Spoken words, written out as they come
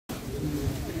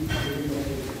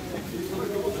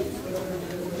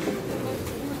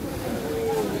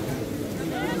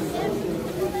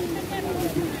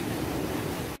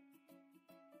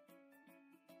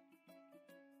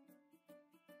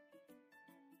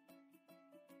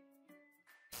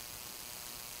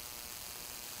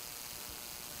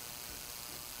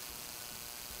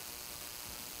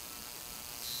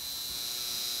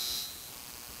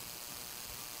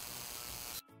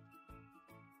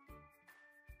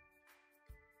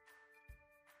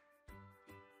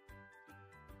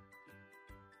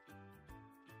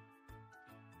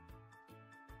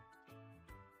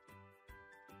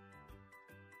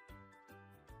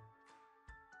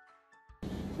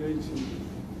şey için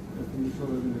yapılmış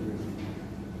olabilir.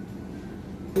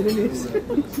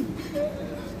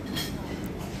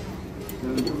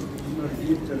 Yani bunlar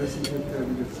giyip de resim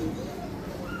çektirebilirsin.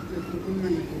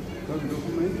 Tabii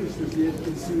dokunmayınca işte bir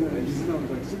yetkisiyle izin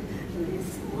alacaksın.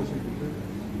 O şekilde.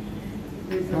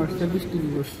 Horse বৃষ্টি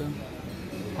করছে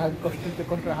হাত কষ্টতে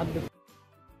কষ্ট হাত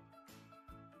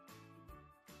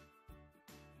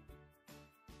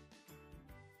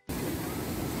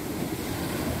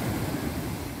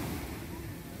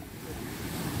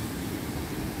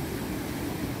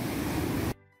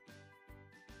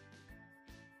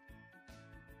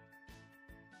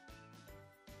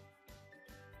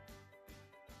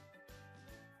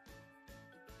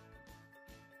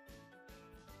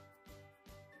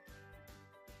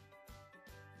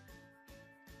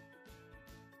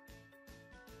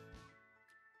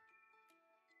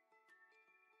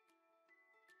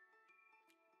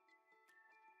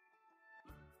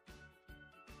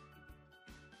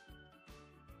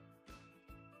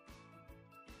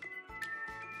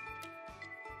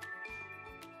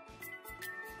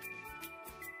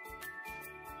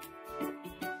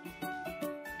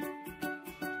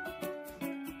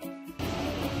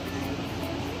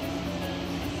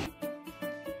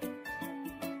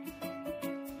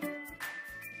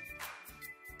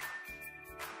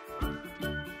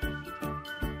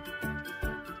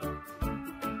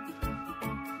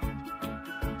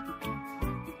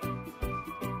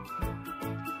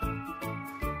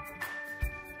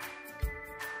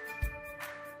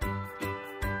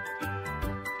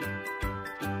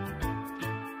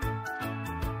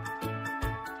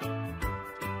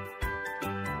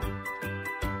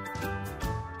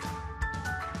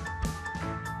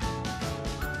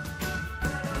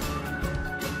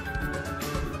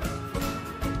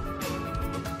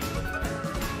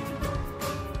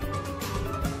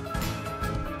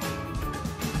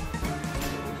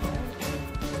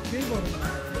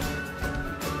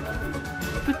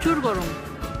প্রচুর গরম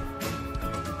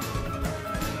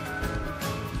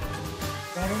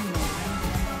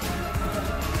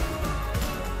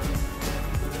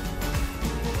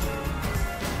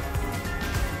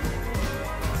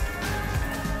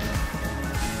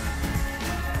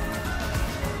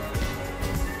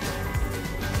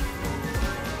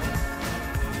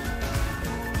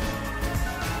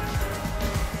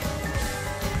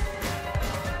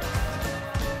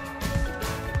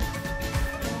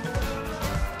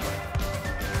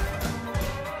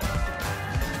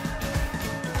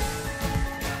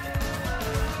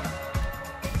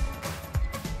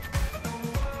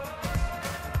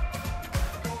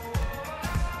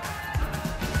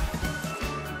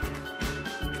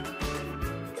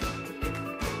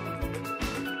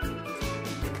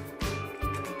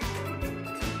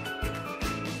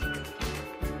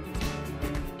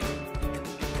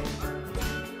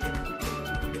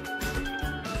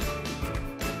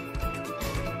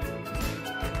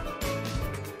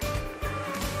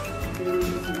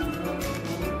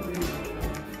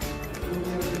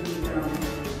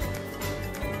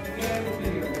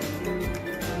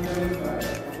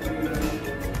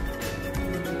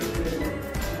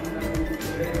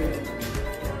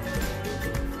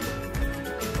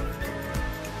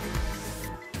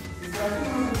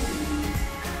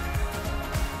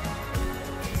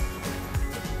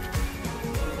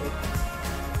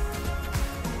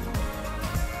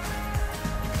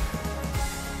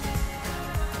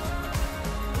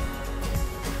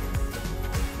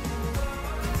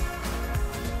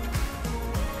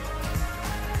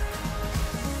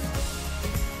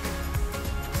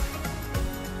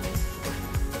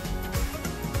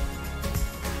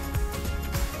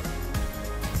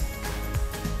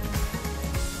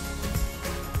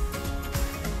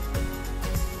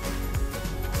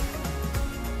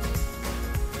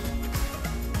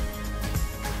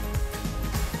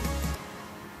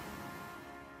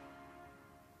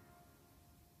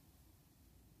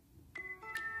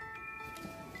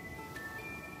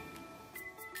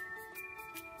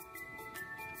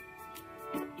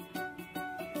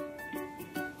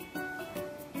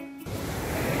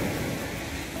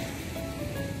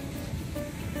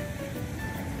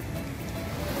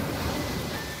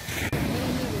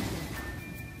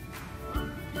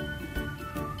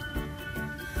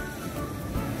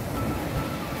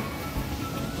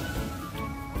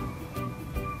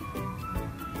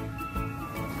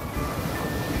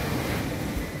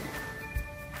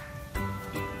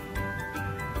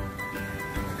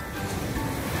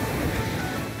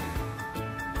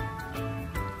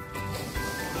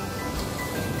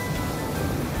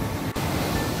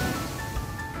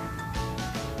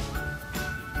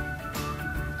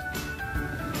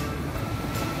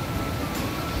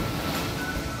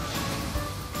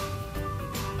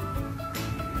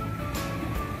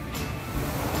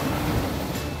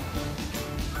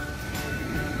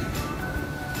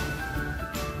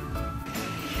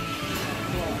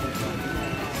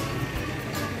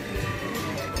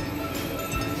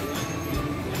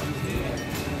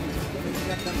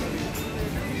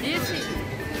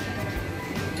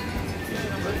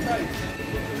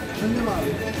ধন্যবাদ।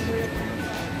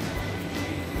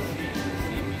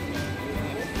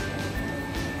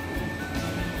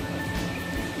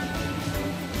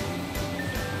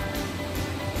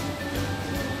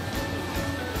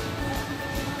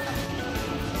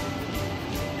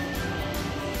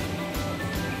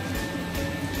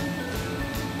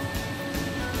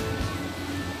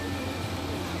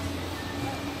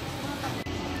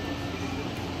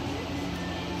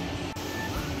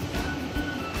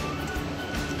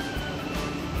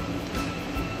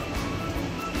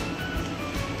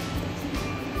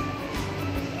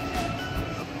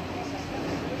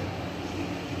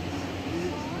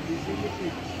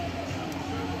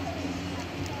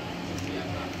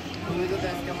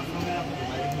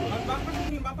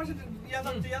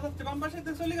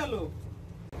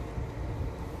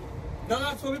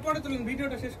 ছবি পরে তুলুন,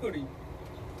 ভিডিওটা শেষ করি।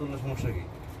 তোর সমস্যা কি?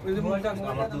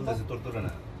 আমার তুলতেছে, তোর তোলে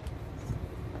না।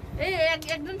 এই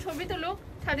একজন ছবি তুলো,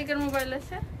 সাদিকের মোবাইল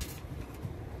আছে।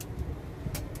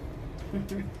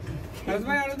 আরেস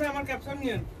ভাই আমার ক্যাপশন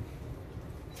নিয়েন।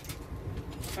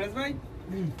 আরেস ভাই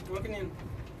তোমাকে নিয়েন।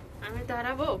 আমি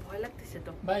দাঁড়াবো, ভয় লাগতেছে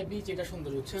তো। ভাই বিচ এটা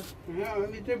সুন্দর হচ্ছে। হ্যাঁ আমি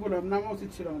এটাই বললাম, নামা উচিত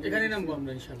ছিল আমাদের। এখানে নামবো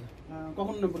আমরা ইনশাআল্লাহ।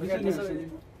 কখন নামবো?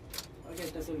 আগে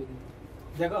একটা ছবি দিন।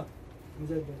 দেখো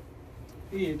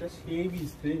এই এটা সেই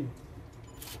বীজ রে।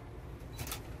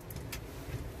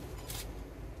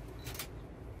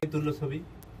 তুললো ছবি,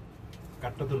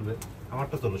 কাটটা তুলবে,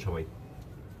 আমারটা তুললো সবাই।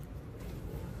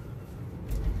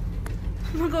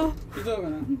 কিছু হবে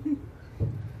না।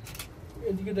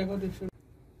 এদিকে দেখো, দেখছো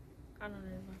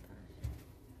কাননের মাথা।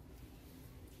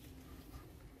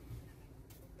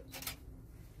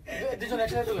 দুজন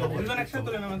একসাথে তুলো। দুজন একসাথে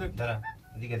তোলেন আমাদের। দাঁড়া,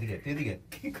 এদিকে এদিকে, তুই এদিকে।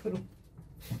 কি করো?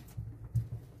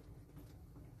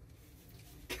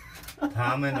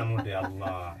 থামে না মোটে,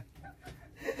 আল্লাহ।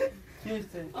 কি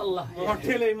হইছে? আল্লাহ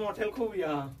এই মটেল খুব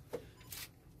ইয়া।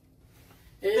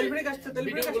 এই তেলব্রেক আসছে,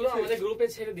 তেলব্রেক ভিডিওগুলো আসছে। আমাদের গ্রুপে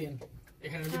ছেড়ে দিন।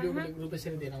 এখানে ভিডিওগুলো গ্রুপে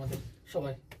ছেড়ে দিন আমাদের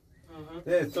সবাই।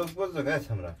 এ চোখ বন্ধ গাছ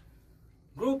আমরা।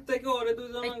 গ্রুপ থেকে ওরে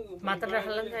দুজন মাথাটা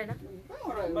হালান যায় না।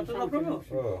 মাথাটা প্রবলেম।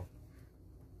 ও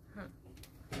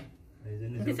এই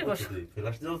জন্য নিচে বসো।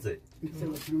 ফ্ল্যাশ জ্বলছে,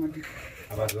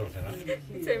 আবার জ্বলছে না,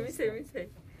 সেমি সেমি সেমি।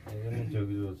 এই জন্য চোখ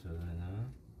জ্বলছে না।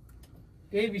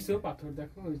 এই বিষয় পাথর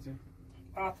দেখো হইছে।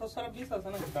 পাথর সারা বিষ আছে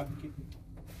না কাকি।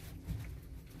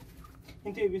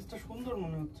 কিন্তু এই বিষটা সুন্দর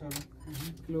মনে হচ্ছে আর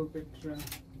ক্লিওপেট্রা।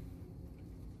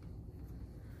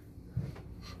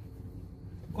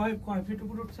 কয় ফিট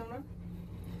উপর উঠছে আমরা?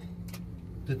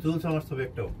 তুই তুলছ আমার ছবি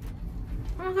একটাও?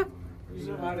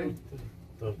 আরে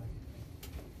তোর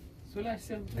চলে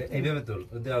আসছে। এইভাবে তুল,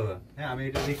 দেওয়া। হ্যাঁ আমি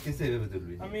এটা দেখতেছি, এইভাবে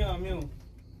তুলবি। আমিও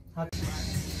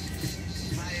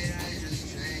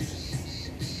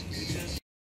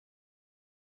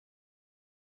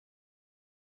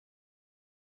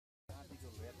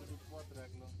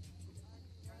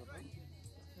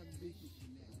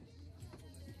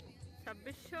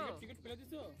টিকিট পেলে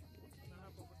দিছো?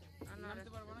 আনতে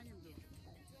পারবো না কিন্তু।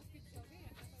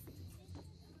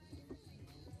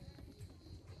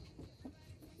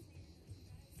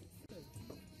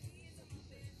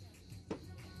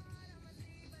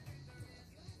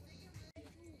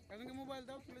 একজনকে মোবাইল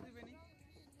দাও, তুলে দিবেনি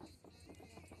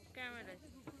ক্যামেরা। এটা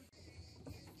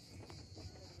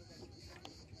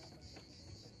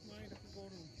কি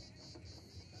বড়?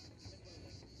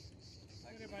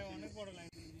 আরে ভাই অনেক বড় লাইন।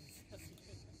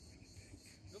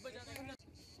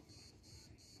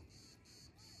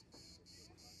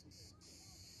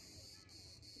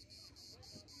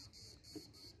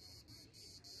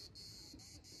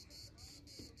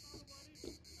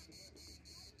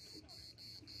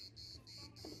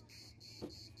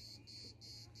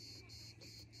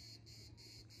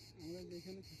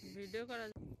 ভিডিও করা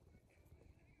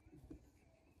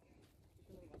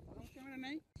ক্যামেরা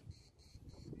নাই,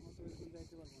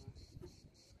 যাইতে পারবো না।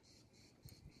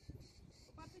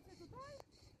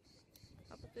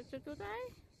 আপাতত তো তাই।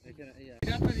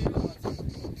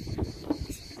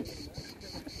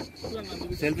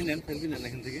 সেলফি নেন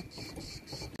এখান থেকে।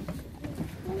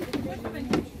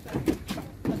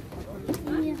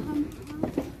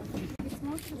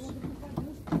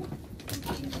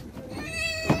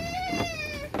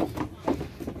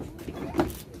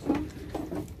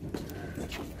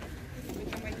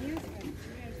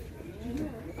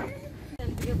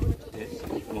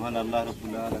 মহান আল্লাহ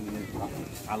রাব্বুল আলামিনের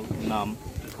নাম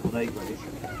খোদাই করে।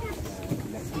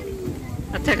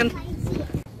 আচ্ছা এখন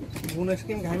বোনের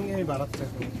স্কিন ঘামি বাড়াচ্ছে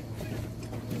এখন।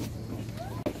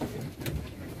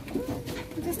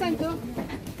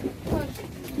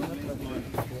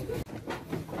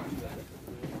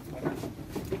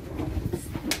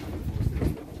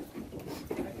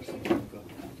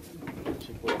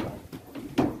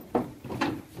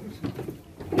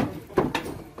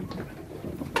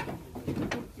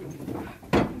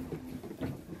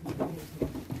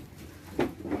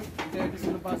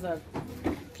 বাজার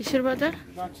কিসের বাজার?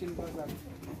 বাক্সিন বাজার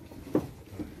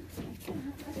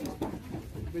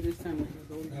বেদেস্তান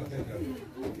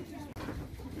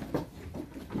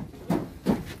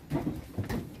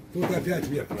Тут опять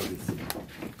вверх ложится.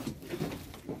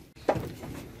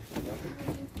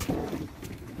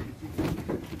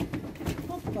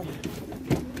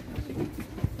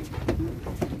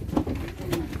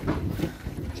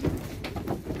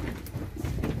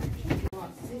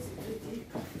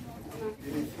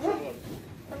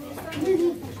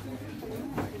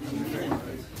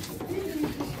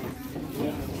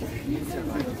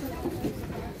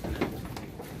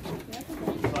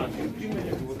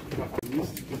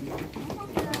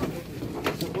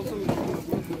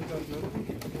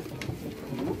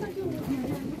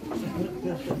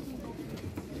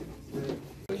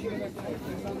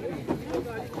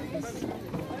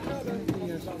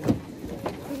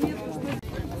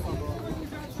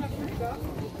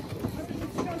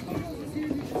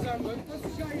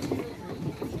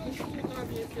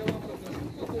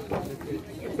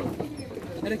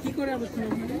 আরে কি করে আবার শুনো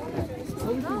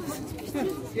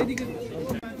এদিকে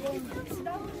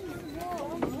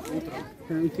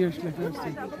ইতিহাস লেখা আছে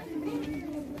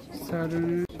স্যার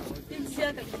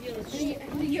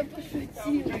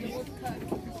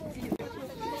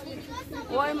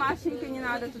Ой, Машенька, не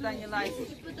надо туда не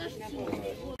лазить.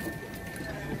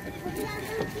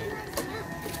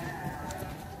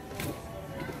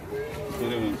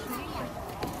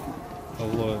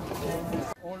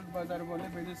 ওল্ড বাজার বলে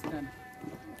বেদেস্তান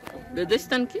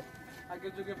বেদেস্তান কি?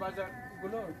 আগের যুগে বাজার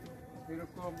গুলো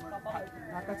এরকম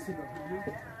ঢাকা ছিল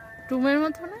টুমের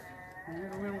মতো না?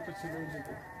 রুমের মতো ছিল ওই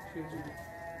যুগে সেই যুগে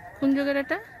কোন যুগের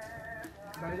এটা?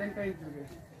 বাইজেন্টাইন যুগে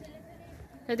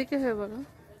এদিকে হয়ে বলো।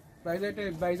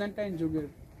 বাইজেন্টাইন যুগের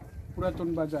পুরাতন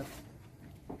বাজার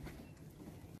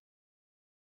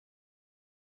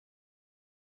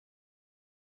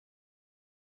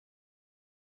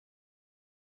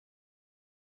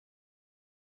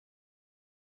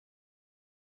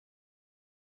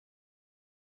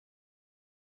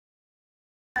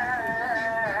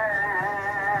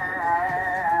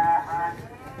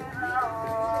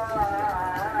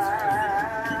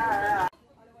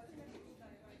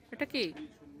এটা কি?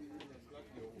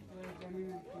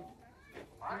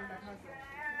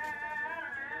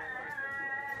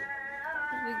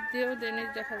 দিক দিয়েও দেনিস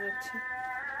দেখা যাচ্ছে।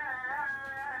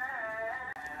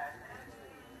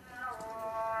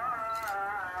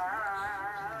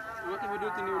 আমাকে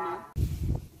ভিডিওতে নিও না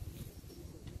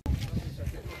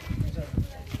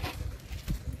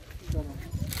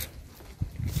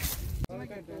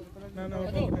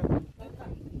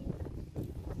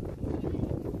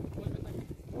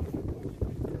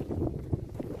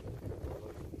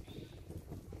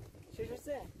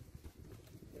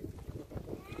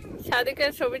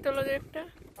সাদিকের ছবি তোলো যে একটা।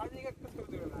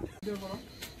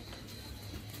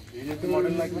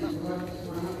 মডেল লাগবে না?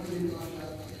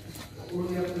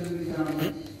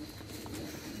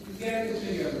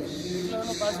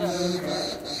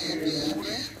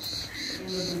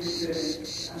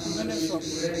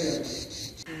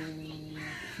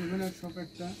 সুগনের শপ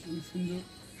একটা অনেক সুন্দর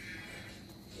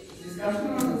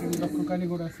দক্ষ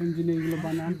কারিগর আছেন যিনি এগুলো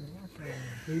বানান।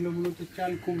 এগুলো মূলত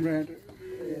চাল কুমড়ার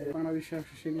বাংলাদেশে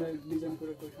আসে সেগুলো ডিজাইন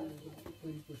করে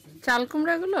চাল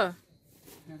কুমড়া গুলো?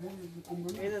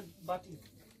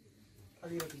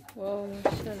 ও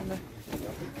মাশাআল্লাহ।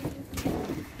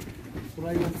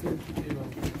 সবাই আছে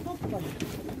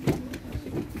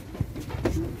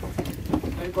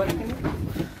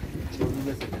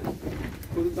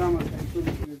কদু দাম আছে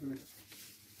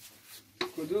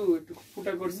কদু একটু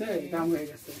ফুটা করছে দাম হয়ে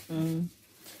গেছে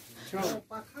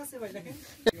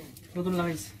নতুন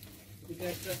লাগাইছে এটা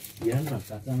একটা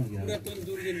পুরাতন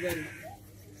দুর্গের বাড়ি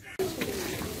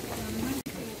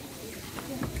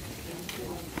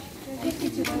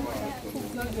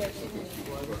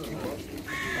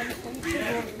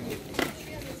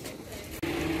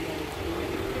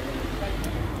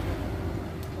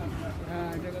হ্যাঁ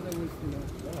এটা কথা বলছিল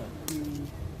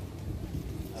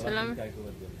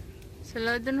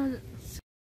সালাউদ্দিন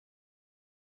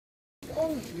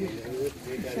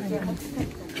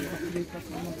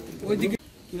ওইদিকে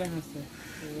কি লেখা আছে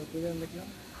দেখলাম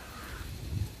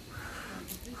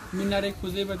মিনারে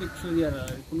খুঁজে বা দেখছো আর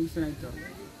কোনো কিছু নাই তো।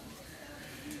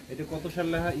 এটা কত সাল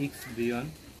লেখা এক্স বিয়ন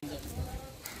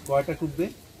কয়টা কুববে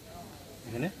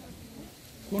এখানে?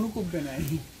 কোনো কুববে নাই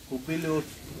কুববেলে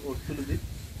ওর তুলে দিই।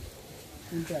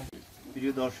 কোনটা?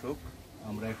 প্রিয় দর্শক,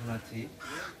 আমরা এখন আছি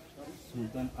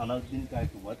সুলতান আলাউদ্দিন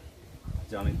কায়কুবাদ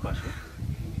জামের পাশে।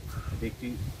 এটি একটি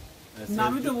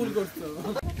নামই তো ভুল করছো।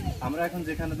 আমরা এখন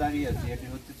যেখানে দাঁড়িয়ে আছি এটি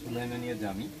হচ্ছে সুলাইমানিয়া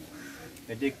জামি।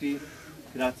 এটি একটি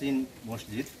প্রাচীন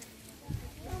মসজিদ,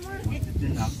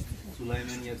 মসজিদটির নাম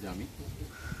সুলাইমানিয়া জামি।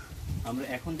 আমরা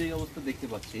এখন যে অবস্থা দেখতে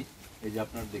পাচ্ছি, এই যে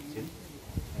আপনারা দেখছেন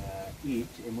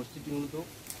ইট, এই মসজিদটি মূলত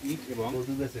ইট এবং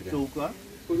চৌকা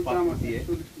পাথর দিয়ে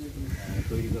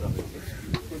তৈরি করা হয়েছে।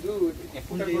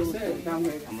 এখন যে অবস্থা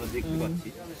আমরা দেখতে পাচ্ছি,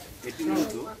 এটি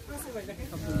মূলত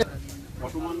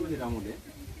অটোমানদের আমলে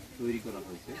তৈরি করা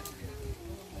হয়েছে।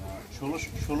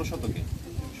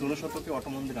 16 শতকে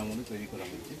অটোমানদের আমলে তৈরি করা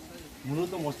হয়েছে।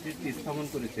 মূলত মসজিদটি স্থাপন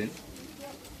করেছেন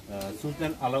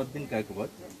সুলতান আলাউদ্দিন কায়কোবাদ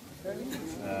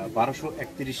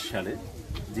 1231 সালে,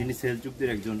 যিনি সেলজুকদের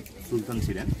একজন সুলতান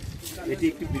ছিলেন। এটি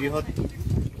একটি বৃহৎ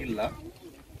কিল্লা।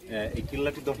 এই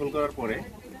কিল্লাটি দখল করার পরে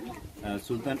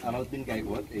সুলতান আলাউদ্দিন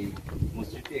কায়কোবাদ এই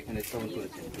মসজিদটি এখানে স্থাপন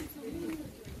করেছেন।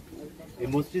 এই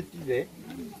মসজিদটিতে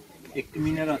একটি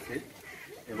মিনার আছে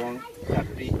এবং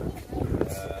 4টি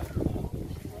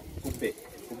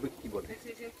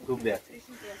কুব্বে আছে।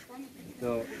 তো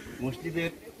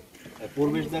মসজিদের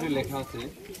প্রবেশদ্বারে লেখা আছে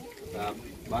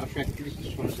 1231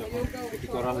 সালে যখন এটি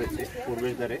করা হয়েছে,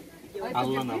 প্রবেশদ্বারে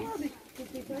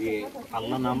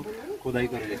আল্লাহ নাম খোদাই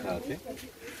করে লেখা আছে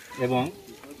এবং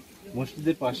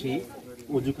মসজিদের পাশেই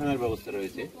অজুখানার ব্যবস্থা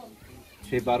রয়েছে।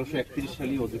 সেই 1231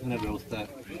 সালে অজুখানার ব্যবস্থা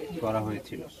করা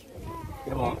হয়েছিল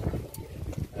এবং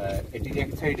এটির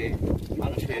এক সাইডে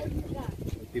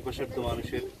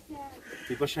মানুষের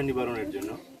পিপাসা নিবারণের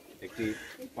জন্য একটি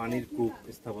পানির কূপ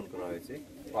স্থাপন করা হয়েছে।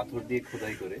 পাথর দিয়ে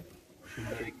খোদাই করে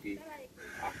সুন্দর একটি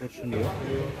আকর্ষণীয়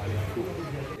পানির কূপ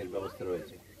এর ব্যবস্থা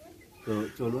রয়েছে। তো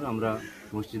চলুন আমরা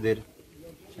মসজিদের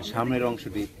সামনের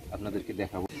অংশটি আপনাদেরকে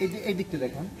দেখাবো। এই দিকটা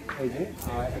দেখান। এই যে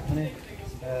এখানে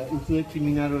উঁচু একটি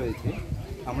মিনার রয়েছে।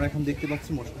 আমরা এখন দেখতে পাচ্ছি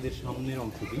মসজিদের সামনের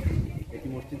অংশটি। এটি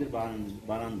মসজিদের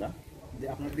বারান্দা। যে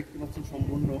আপনারা দেখতে পাচ্ছেন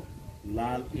সম্পূর্ণ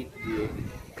লাল ইট দিয়ে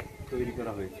তৈরি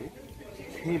করা হয়েছে।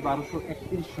 সেই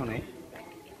 1231 সনে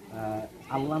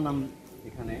আল্লাহ নাম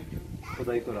এখানে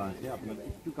খোদাই করা আছে। আপনার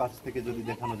একটু কাছ থেকে যদি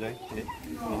দেখানো যায়, সে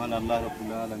মহান আল্লাহ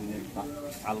রাব্বুল আলামিনের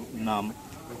নাম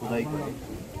খোদাই করে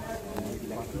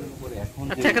এখন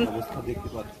যে অবস্থা দেখতে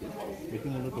পাচ্ছি, এটি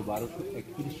মূলত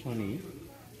 1231 সনেই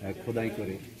খোদাই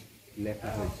করে লেখা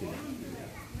হয়েছিল।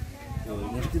 তো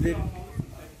মসজিদের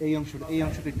এই অংশটা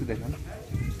একটু দেখান।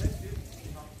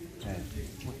 হ্যাঁ,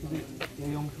 মসজিদের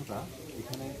এই অংশটা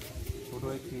এখানে ছোট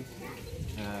একটি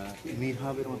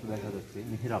মিহরাবের মতো দেখা যাচ্ছে।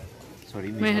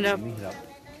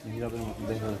 মিহরাবের মতো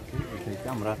দেখা যাচ্ছে। এটাকে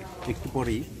আমরা একটু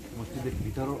পরেই মসজিদের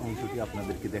ভিতরের অংশটি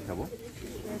আপনাদেরকে দেখাবো।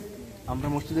 আমরা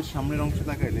মসজিদের সামনের অংশ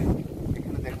তাকাইলে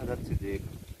এখানে দেখা যাচ্ছে যে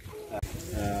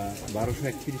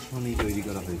 1231 সনেই তৈরি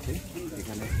করা হয়েছে।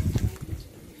 এখানে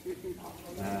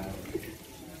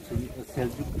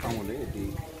সেলজুক আমলে এটি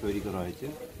তৈরি করা হয়েছে।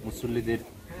 মুসল্লিদের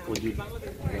অজুর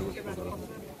ব্যবস্থা করা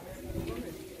হয়েছে।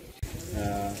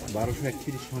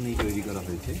 1231 সনেই তৈরি করা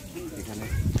হয়েছে। এখানে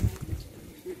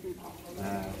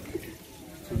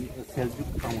সেলজুক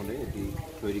আমলে এটি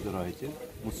তৈরি করা হয়েছে।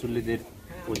 মুসল্লিদের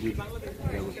অজুর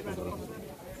ব্যবস্থা করা হয়েছে।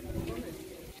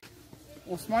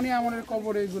 ওসমানী আমলের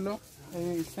কবর এইগুলো,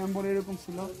 এই স্যাম্বল এরকম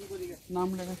ছিল, নাম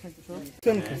লেখা থাকতো।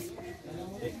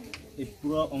 এই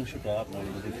পুরো অংশটা আপনারা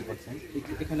দেখতে পাচ্ছেন।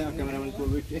 এখানে ক্যামেরাম্যান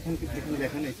করবে, এখানে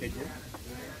দেখেন এই সাইডে।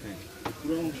 হ্যাঁ,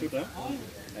 পুরো অংশটা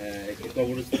একটি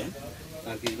কবরস্থান।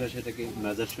 আর কিছু সেটাকে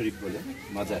মাজার শরীফ বলে,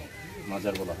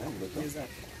 মাজার বলা হয় মূলত।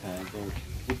 হ্যাঁ, তো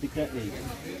প্রত্যেকটা এই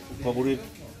কবরের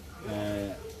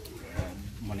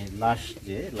মানে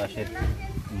লাশের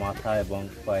মাথা এবং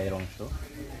পায়ের অংশ।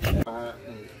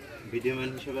 ভিডিও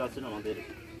ম্যান হিসেবে আছেন আমাদের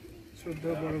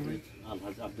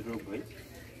আলহাজ আব্দুর রব ভাই।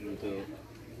 তো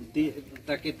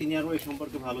তিনি আরও এই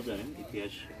সম্পর্কে ভালো জানেন,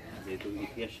 যেহেতু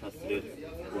ইতিহাস শাস্ত্রের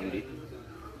পণ্ডিত।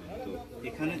 তো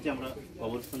এখানে যে আমরা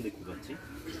কবরস্থান দেখতে পাচ্ছি,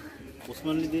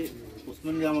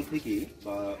 ওসমানী আমল থেকেই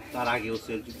বা তার আগেও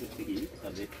সেলজুকদের থেকেই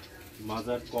তাদের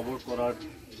মাজার কবর করার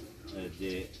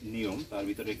যে নিয়ম, তার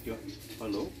ভিতরে একটি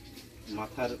হলো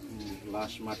মাথার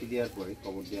লাশ মাটি দেওয়ার পরে,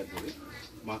 কবর দেওয়ার পরে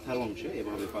মাথার অংশে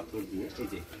এভাবে পাথর দিয়ে, এই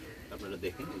যে আপনারা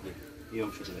দেখেন, এই যে এই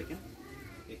অংশটা দেখেন,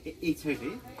 এই সাইডে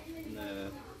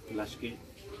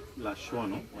লাশ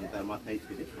শোয়ানো, মানে তার মাথায়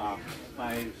ছেড়ে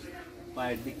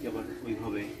পায়ের দিকে আবার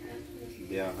ওইভাবে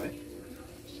দেওয়া হয়।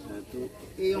 তো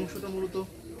এই অংশটা মূলত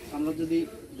আমরা যদি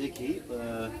দেখি,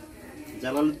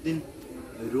 জালালউদ্দিন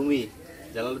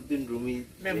রুমি,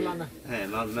 হ্যাঁ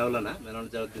মাওলানা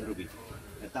জালালউদ্দিন রুমি,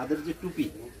 তাদের যে টুপি,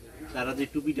 তারা যে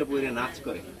টুপিটা পরে নাচ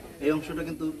করে, এই অংশটা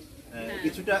কিন্তু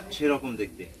কিছুটা সেরকম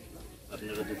দেখতে,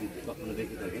 আপনারা যদি কখনো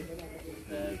দেখে থাকেন।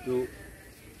 তো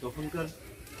তখনকার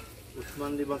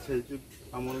ওসমানী বা সেলজুক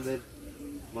আমলের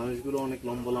মানুষগুলো অনেক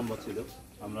লম্বা ছিল।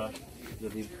 আমরা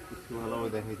যদি একটু ভালোভাবে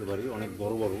দেখাইতে পারি, অনেক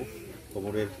বড়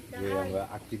কোমরের যে আমরা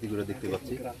আকৃতিগুলো দেখতে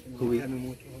পাচ্ছি খুবই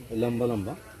লম্বা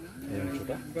লম্বা এই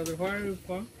অংশটা। Brother, where are you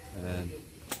from?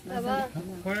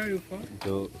 Where are you from?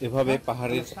 তো এভাবে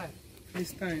পাহাড়ের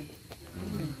This time.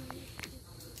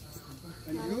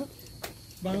 And you?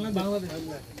 Bangladesh.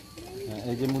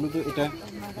 এই যে মূলত এটা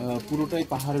পুরোটাই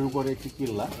পাহাড়ের উপরে একটি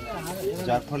কিল্লা,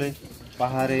 যার ফলে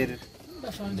পাহাড়ের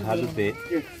ঢালুতে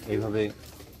এইভাবে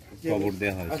কবর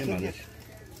দেওয়া হয়েছে। মানুষ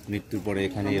মৃত্যুর পরে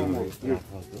এখানে এভাবে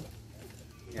রাখা হতো।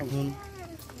 এখন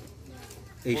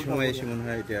এই সময় এসে মনে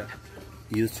হয় এটা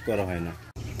ইউজ করা হয় না।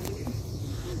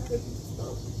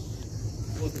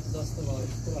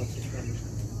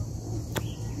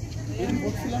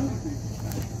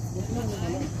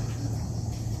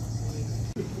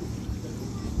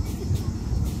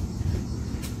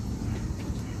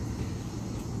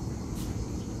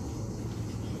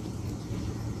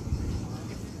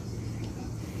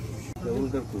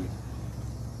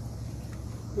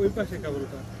 ওই পাশে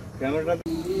কাবলটা ক্যামেরাটা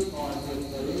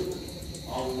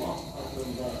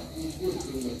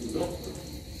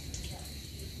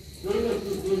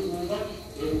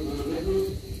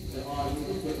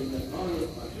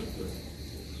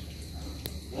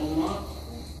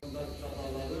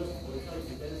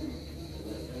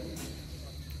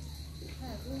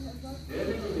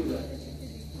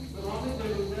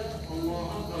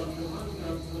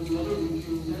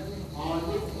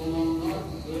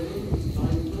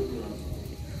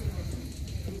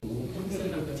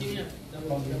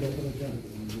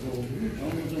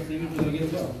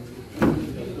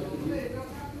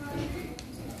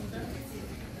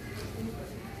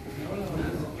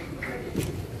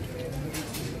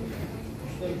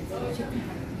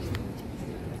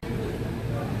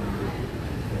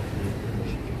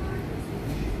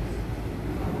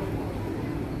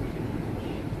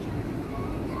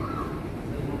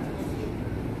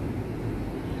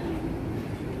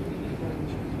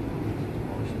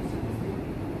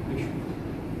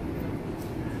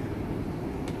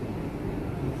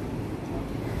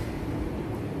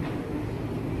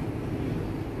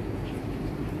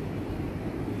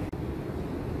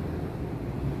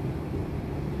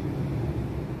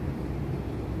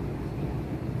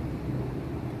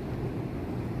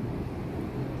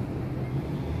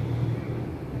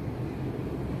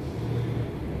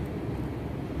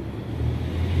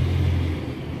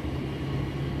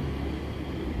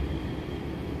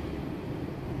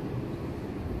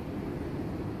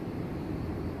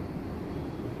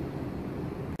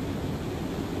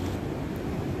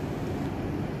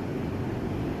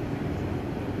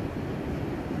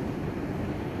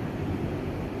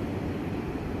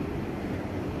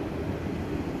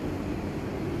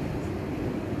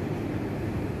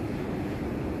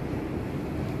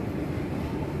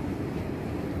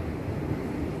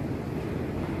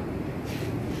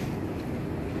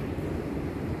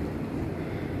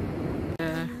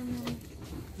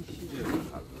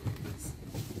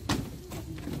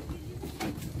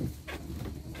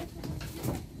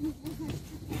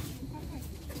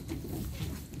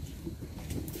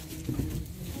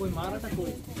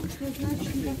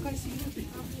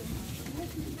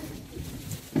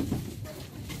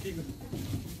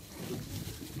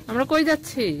আমরা কই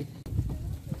যাচ্ছি?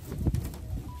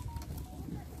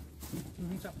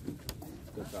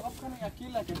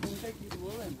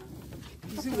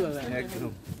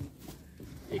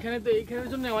 এখানে তো এইখানের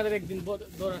জন্য আমাদের একদিন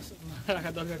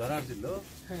রাখা দরকার।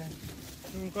 হ্যাঁ,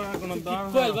 করার কোনো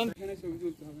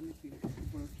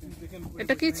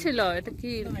এটা কি ছিল? এটা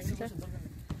কি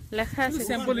লেখা আছে?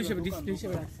 স্যাম্পল হিসেবে ডিসপ্লে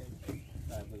হিসেবে রাখছে।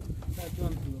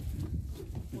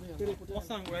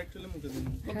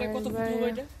 কত ফুট হবে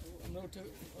এটা? আমরা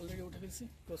অলরেডি উঠে ফেলছি,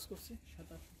 ক্রস করছি।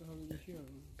 7-8 হবে, বেশি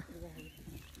হবে।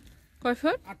 কয়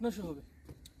ফুট? 800 হবে।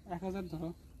 1000 ধরো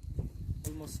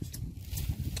অলমোস্ট।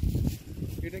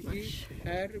 এটা কি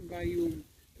হেয়ার বাই ইউ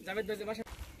জাভেদ ভাই বাসা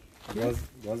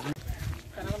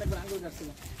কারণ অনেক আঙ্গুল যাচ্ছিল।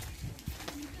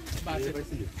 বাসে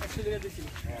পাইছিলি? অস্ট্রেলিয়া দিছিল।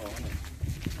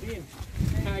 দিন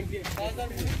হ্যাঁ একদিন 1000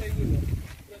 ফুট এইগুলো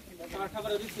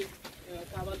খাবার দিছি।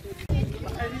 খাবার তো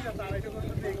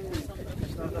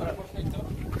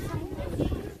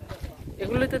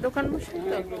এগুলো তো দোকান বসে।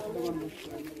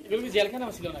 এগুলো কি জেলখানা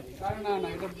ছিল নাকি? না না,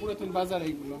 এটা পুরাতন বাজার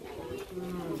এইগুলো।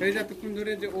 এই যতক্ষণ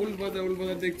ধরে যে ওল্ড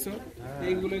বাজার দেখছো,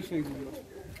 এইগুলোই সেইগুলো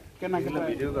কেনাকাটা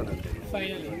ভিডিও করা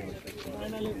ফাইনালি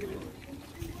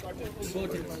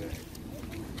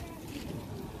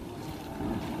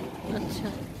আচ্ছা,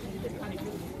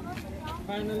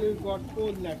 finally goat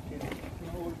old laptop.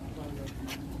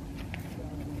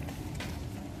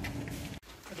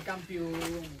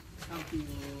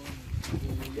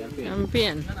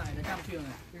 Champion. না না, এটা কাম্পিয়ন।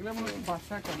 এগুলো মনে হয়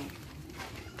বাসা কেন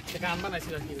গান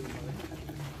বানাইছিল আর কি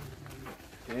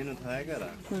এই না থাকে কারা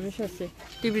মানুষ আছে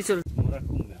টিভি চল মোরা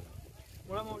কোন না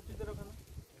ওরা মসজিদের ওখানে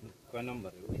কয়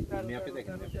নাম্বার ম্যাপে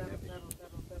দেখেন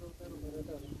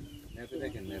ম্যাপে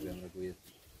দেখেন ম্যাপে আমরা কই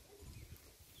আছি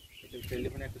এটা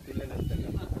টেলিফোনে একটা তুলে নেন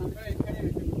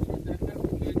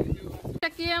এটা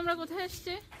কি আমরা কোথায়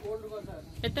এসেছি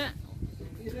এটা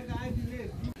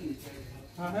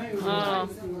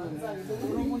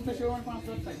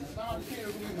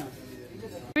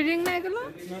রিং না এগুলো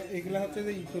এগুলা হচ্ছে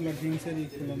যে ইকোলা ড্রিঙ্কসের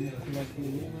ইকোলা মুখোলা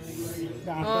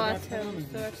ও আচ্ছা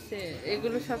বুঝতে পারছি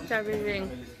এগুলো সব চাবির ring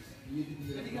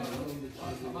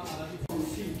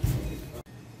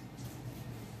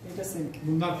Это сенки.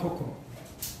 Bunlar koko.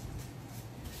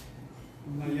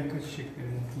 Bunlar yakıt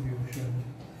çiçekleri yapılıyor şöyle.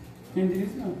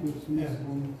 Kendiniz mi yapıyorsunuz? Evet,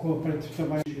 bunu kooperatifte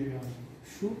başlıyor yani.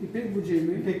 Şu ipek böceği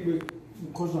mi? İpek böceği,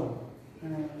 koza.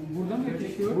 Burada mı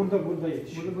yetişiyor? Burada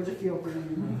yetişiyor. Burada böcek yok.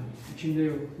 İçinde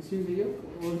yok. İçinde yok.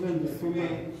 Oradan da sonra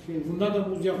şey... Bunlar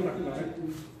da buz yaprakları.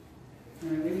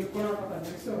 Eli kora kadar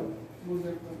neyse o.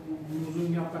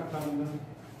 Buzun yapraklarından.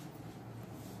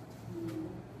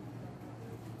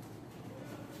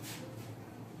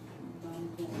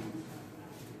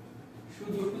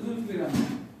 Şu 900 lira.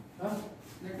 Ha?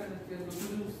 Ne kadar fiyat?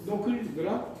 900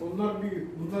 lira. Onlar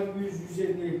büyük. Bunlar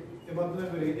 100-150 ebatına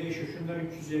göre değişiyor. Şunlar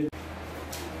 350.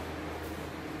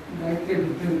 Belki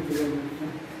bütün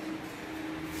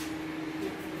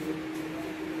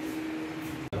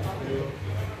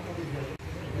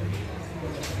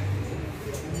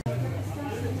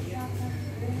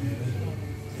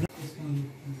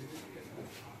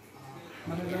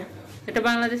এটা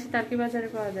বাংলাদেশে turkey বাজারে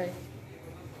পাওয়া যায়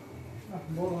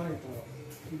বড় হয় তো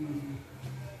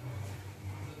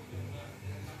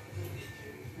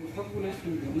সবগুলো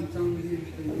সুন্দর চামড়ি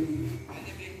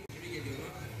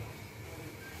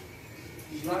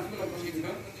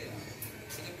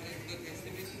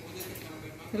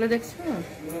এগুলো দেখছো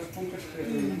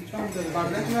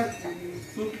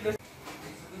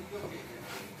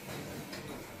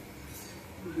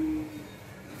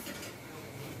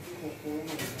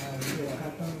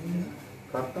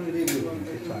কার্টন রিভিউ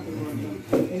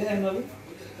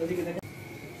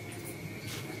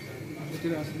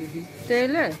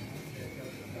তেলে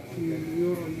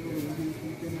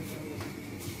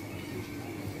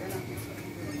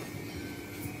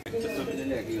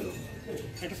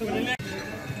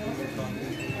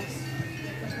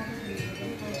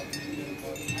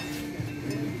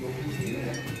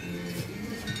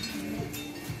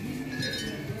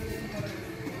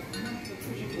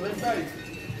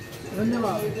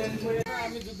ধন্যবাদ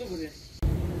আমি যুদ্ধ করি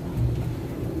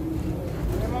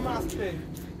মামা আসছে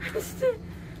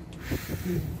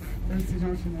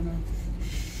সমস্যা না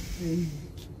এই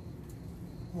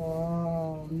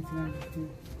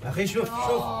আখি শুফ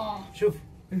শুফ শুফ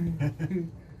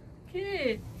কি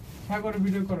সাগর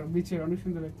ভিডিও করো বিচে অনেক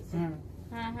সুন্দর লাগছে হ্যাঁ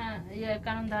হ্যাঁ হ্যাঁ ইয়ে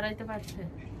কারণ দাঁড়াইতে পারছে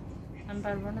আমি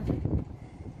পারবো না যে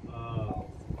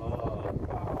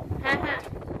হ্যাঁ হ্যাঁ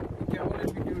কেবলের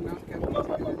ভিডিও না কেবল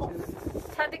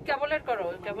সাদিক কেবলের করো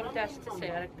কেবলটা আসতেছে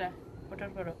আরেকটা ওটার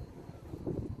করো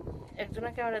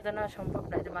একজনের ক্যামেরা জানা সম্ভব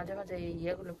না যে মাঝে মাঝে এই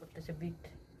ইয়েগুলো করতেছে বিট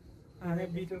আরে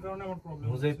বিটের কারণে আমার প্রবলেম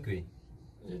মুজাহিদ কই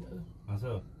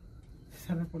আসো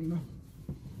সারা পড়লো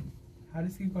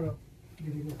হারিস কি করো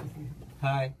দেরি করতেছি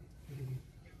হাই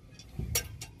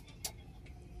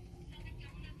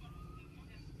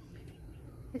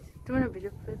তোমরা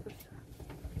ভিডিও প্লে করছো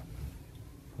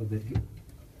ওদেরকে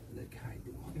হাই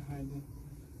দিও হাই দে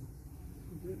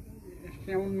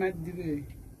কেমন ম্যাচ দিবে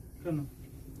কেন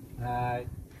হাই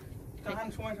তখন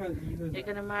সময়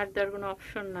এখানে মার দেওয়ার কোনো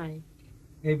অপশন নাই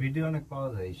এই ভিডিও অনেক পাওয়া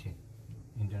যায়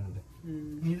ইন্টারনেটে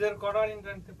নিজের করার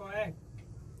ইন্টারনেটে পাওয়া এক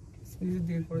নিজের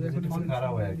দিকে করে দেখো ফোন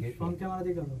খারাপ হয় আর কি ফোন ক্যামেরা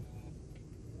দিকে করো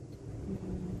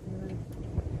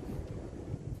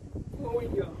ওই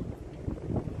ইয়া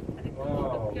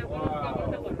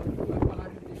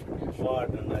What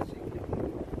a nice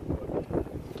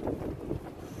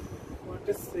What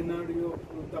a scenario of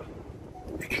the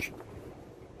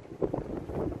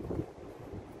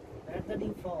at the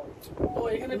default. ও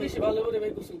এখানে বেশি ভালো করে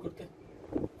ভাই গোসল করতে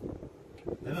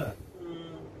হ্যাঁ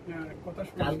কথা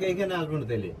শুনে কালকে এখানে আসবো না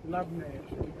তাইলে লাভ নেই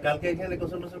কালকে এখানে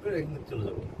গোসল টোসল করে এখানে চলে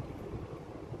যাবো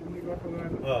এমনি কথা বলার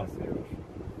হ্যাঁ।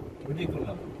 বুঝি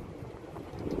করলাম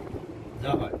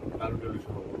যা হয় কারো টলে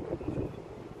সহ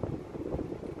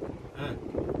হ্যাঁ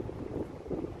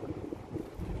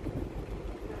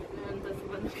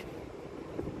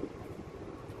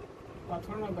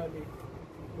পাথর না বালি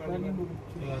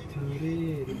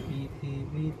পাথরের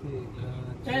পৃথিবীতে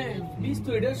হ্যাঁ বীজ তো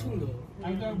এটা সুন্দর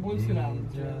আমি তো বলছিলাম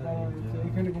যে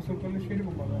এখানে গোসল করলে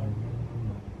সেরকম ভালো হয়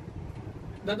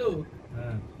দাদু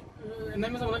হ্যাঁ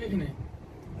নেমে যাবো নাকি এখানে?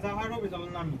 যাওয়ার হবে যাবো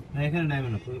নামি। না এখানে নামে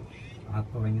না, তো হাত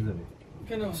পা ভেঙে যাবে।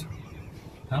 কেন?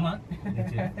 থামা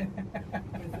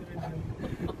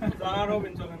যাওয়ার হবে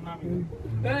চলেন নামি।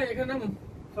 এই এখানে নামো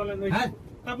চলেন ওই হ্যাঁ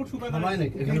কাপড় শুকায় থামাই না,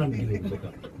 এখানে নামে গেলে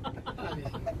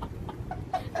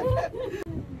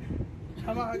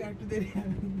আমার একটু দেরি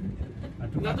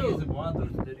দাদু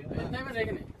নেমে যায়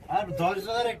এখানে। আর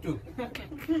 10,000 একটু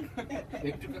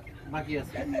একটু বাকি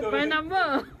আছে। ভাই নামবো?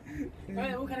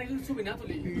 এই ওখানে কিন্তু ছবি না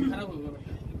তুলি খারাপ হবে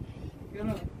ব্যাপারটা। কেন?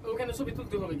 ওখানে ছবি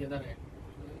তুলতে হবে গিয়ে দাঁড়ায়।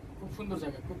 খুব সুন্দর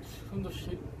জায়গা, খুব সুন্দর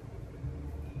শীত।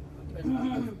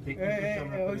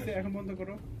 এখন বন্ধ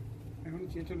করো, এখন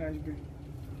চলে আসবে।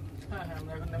 হ্যাঁ হ্যাঁ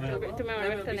আমরা এখন তুমি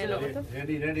আমার একটা নিয়ে নেবো তো?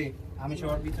 রেডি রেডি, আমি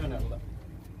সবার পিছনে আল্লাহ।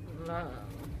 না,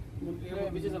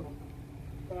 বিচে যাবো।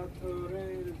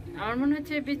 আমার মনে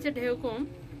হচ্ছে বিচে ঢেউ কম।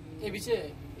 এই বিচে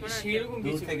সেরকম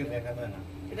দূর বিচ থেকে দেখা যায় না।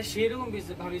 এটা সেরকম বিচ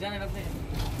ভাবি জানেন আপনি?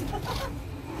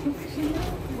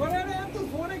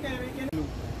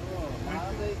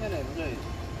 এখানে বুঝাই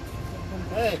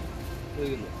এই হয়ে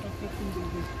গেল।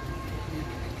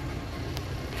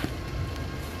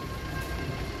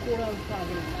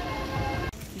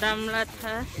 দামলা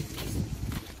থাস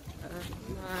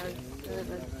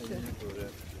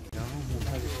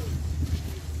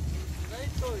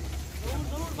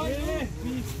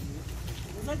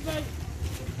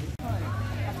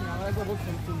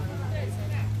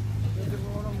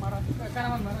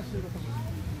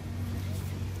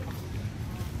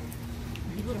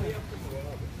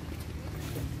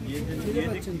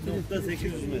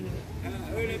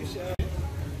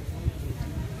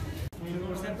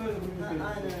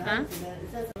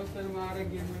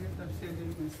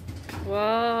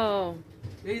ওয়াও,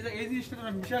 এই জিনিসটা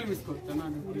আমি বিশাল মিস করতাম না।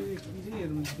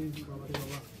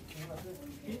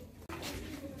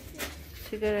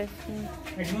 সিগারেট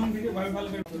একদম ভিডিও ভালো ভালো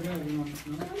করে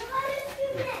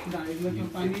না, এগুলো তো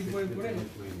পানি পড়ে পড়ে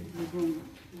এরকম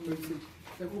হয়েছে।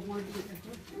 দেখো উপরে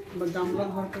বা গামলা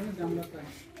ঘর করে গামলা পায়।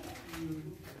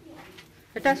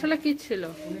 এটা আসলে কি ছিল?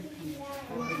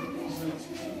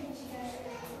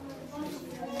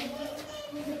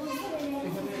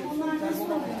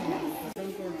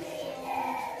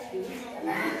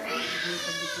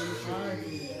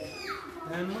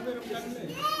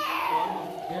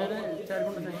 চার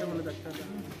ঘন্টা থাকতে বলে ডাক্তার,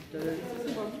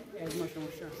 একমাস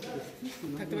সমস্যা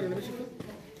থাকতে পারে না বেশি,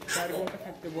 4 ঘন্টা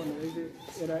থাকতে বলে। এই যে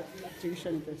এরা চিকিৎসা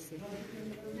নিতে আসছে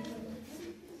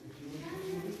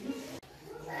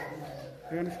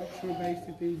এখানে, সবসময়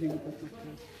পরিস্থিতিই জীবিত থাকতে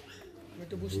হবে।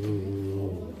 একটু বুঝতে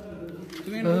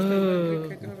তুমি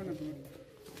খেতে হবে না তোমার,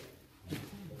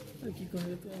 কি করে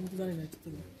আমি তো জানি না।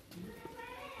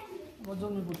 আমার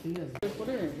জন্মের পর থেকে আছে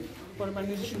পরে পরে পানি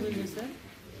শুকিয়ে গেছে,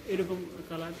 এরকম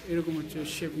কালার, এরকম হচ্ছে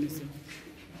শেপ নিছে।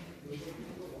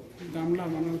 গামলা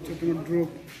মানে হচ্ছে তোমার ড্রপ,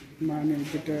 মানে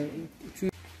যেটা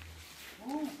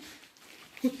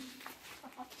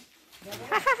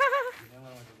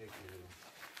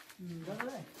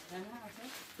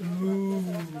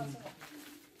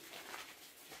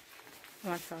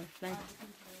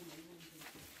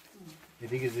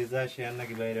এদিকে যে যায় সে আর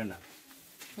নাকি বাইরে না।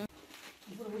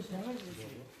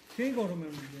 সেই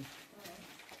গরমের মধ্যে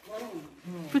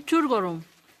প্রচুর গরম।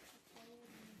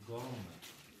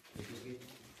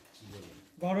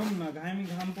 গরম না, গায়ে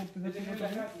ঘাম পড়তে থাকছে।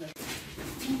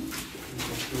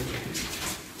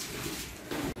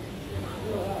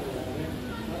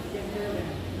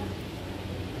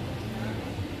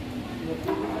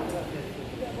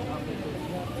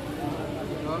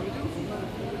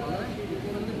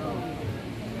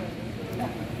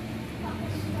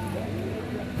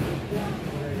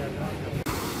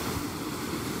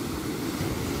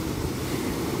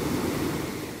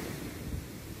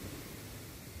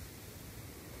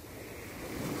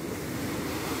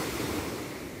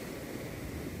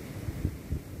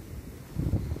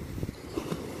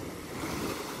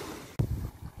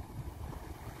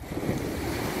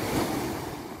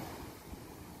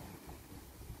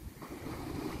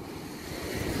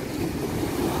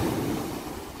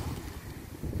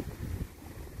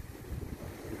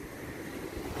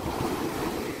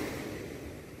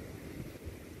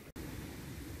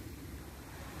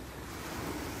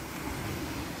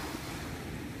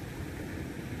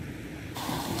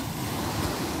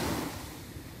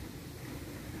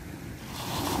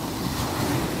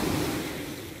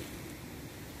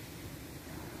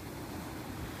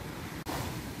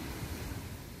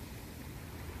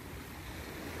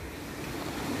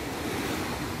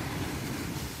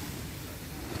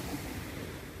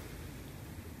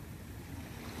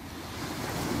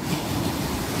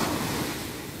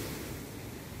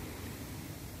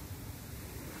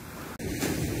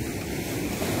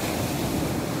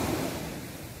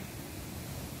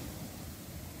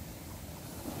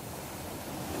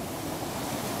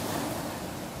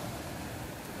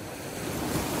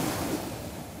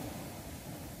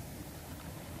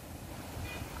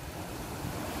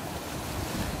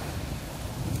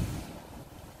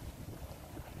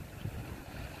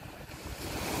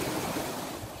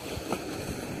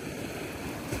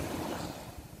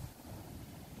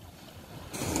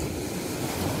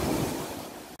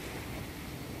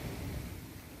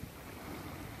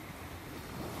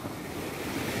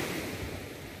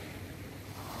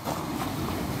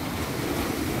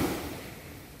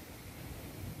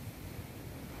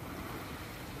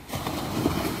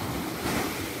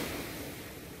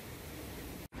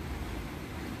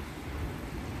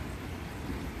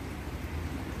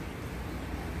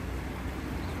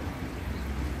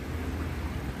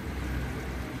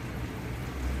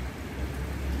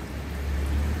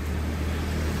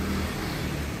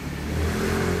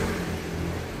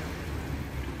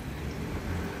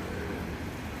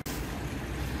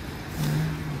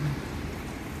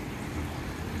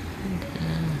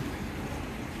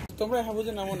 তোমরা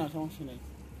হাবুজে নামো না, সমস্যা নেই,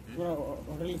 তোমরা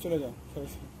হোটেলে চলে যাও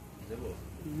সরাসরি। দেবো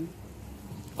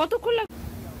কতক্ষণ লাগবে?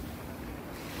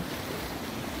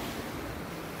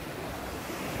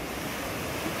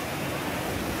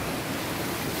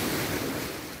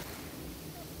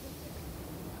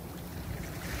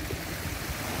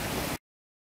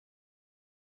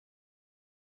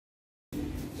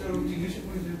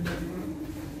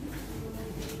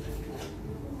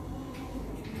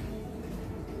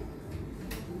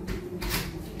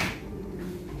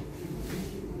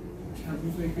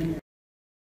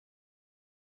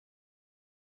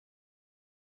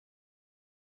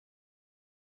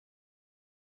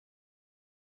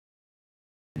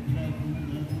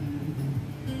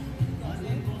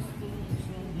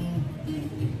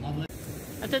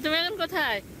 আচ্ছা তুমি এখন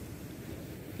কোথায়?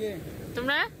 কে?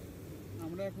 তোমরা?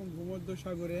 আমরা এখন ভূমধ্য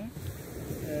সাগরে,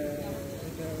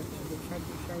 এটা হচ্ছে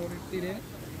সাগরের তীরে,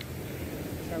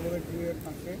 সাগরের তীরের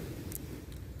পাশে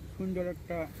সুন্দর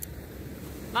একটা।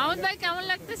 মাহমুদ ভাই কেমন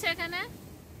লাগতেছে এখানে?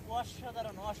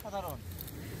 অসাধারণ অসাধারণ।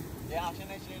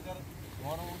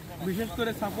 বিশেষ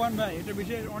করে সাফওয়ান ভাই এটা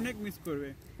বিশেষ অনেক মিস করবে,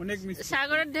 অনেক মিস।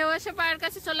 সাগরের ঢেউ এসে পায়ের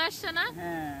কাছে চলে আসছে না?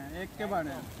 হ্যাঁ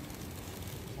একেবারে।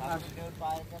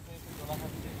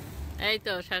 এই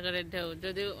তো সাগরের ঢেউ,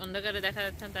 যদি অন্ধকারে দেখা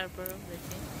যাচ্ছে না তারপরেও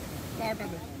বেশি।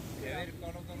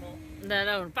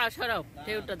 দাঁড়াও, পা সরাও,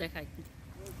 ঢেউটা দেখাই।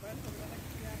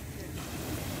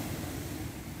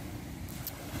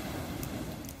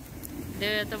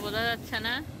 ঢেউ এত বোঝা যাচ্ছে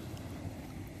না।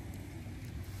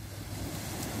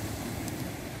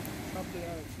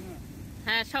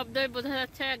 হ্যাঁ শব্দই বোঝা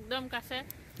যাচ্ছে একদম কাছে।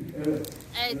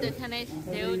 এই তো এখানে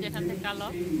ঢেউ, যেখান থেকে কালো।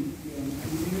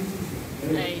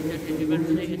 এই তো টিভিবার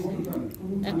বুঝে গেছে।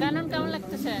 কানন কেমন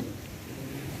লাগতেছে?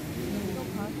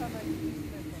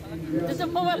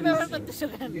 মোবাইল ব্যবহার করতেছো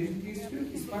কেন?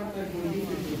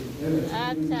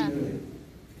 আচ্ছা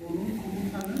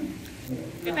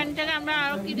এখান থেকে আমরা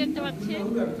আরো কি দেখতে পাচ্ছি?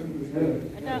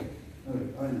 এটা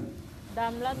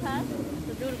দামলা থান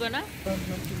দুর্গ না?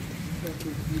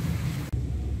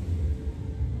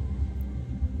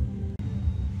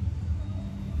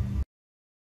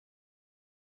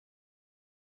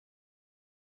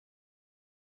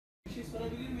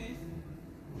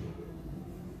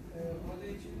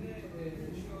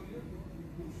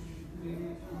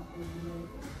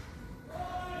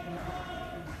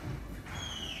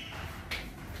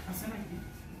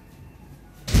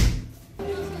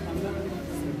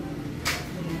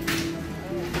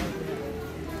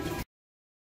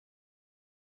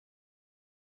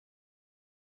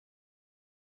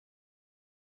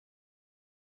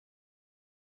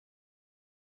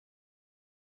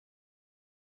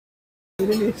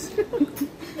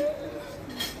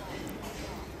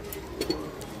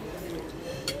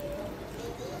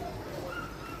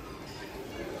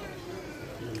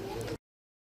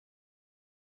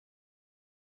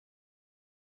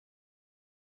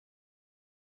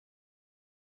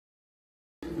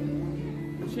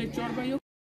 সেই চরবাই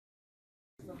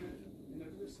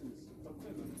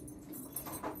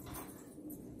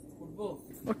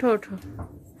ওঠো ওঠো,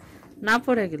 না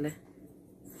পড়ে গেলে।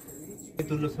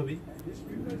 তুললো ছবি,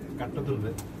 কাঠটা তুলবে,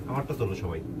 আমারটা তুললো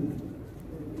সবাই।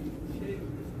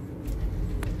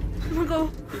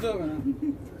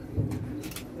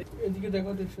 এদিকে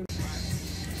দেখো, দেখছো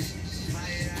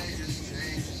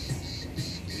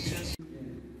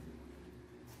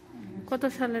কত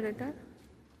সালের এটা?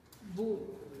 Bu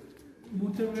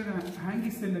muhtemelen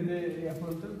hangi senede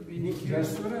yapıldı?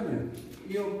 1200 mi?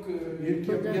 Yok,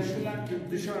 Yaşlılar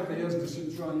dışarıda yazdırsın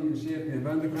şu an şey yapmıyor.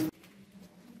 Ben de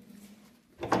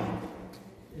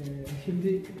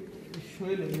şimdi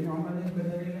şöyle, benim anladığım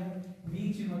kadarıyla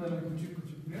niçin odalar küçük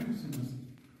küçük biliyor musunuz?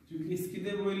 Çünkü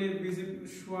eskide böyle bizim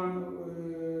şu an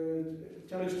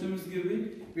çalıştığımız gibi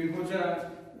bir hoca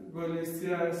böyle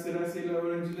sırasıyla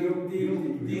öğrenciler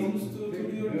dizüstü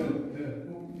oturuyordu.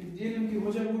 Diyelim ki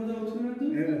hoca burada oturuyordu.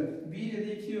 Evet. Bir ya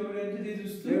da iki öğrenci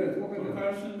dizüstü o kadar.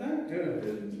 karşında. Evet.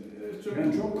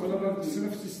 Yani çok kalabalık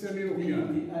sınıf sistemi yok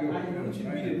yani. Aynen onun için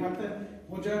bilir. Hatta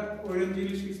hoca öğrenci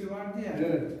ilişkisi vardı ya.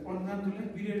 Evet. Ondan dolayı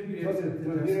birer.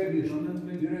 Tabii birebir. Ondan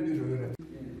dolayı Birebir öğret.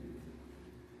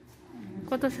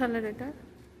 কত সালের এটা?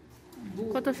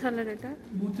 কত সালের এটা?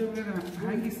 muhtemelen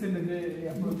hangi senede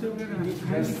yapıldı? Muhtemelen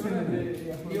hangi senede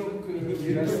yapıldı? Yok,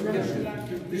 Yaşlılar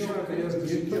dışarıda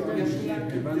yazdırsın.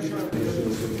 Ben dışarıda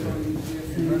yazdırsın.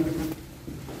 Ben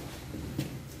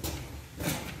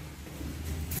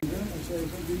de aşağı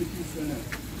yukarı 1200 sene.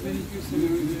 1200 sene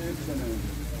önce.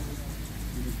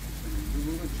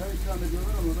 Burada çay ikram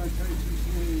ediyorlar ama ben çay için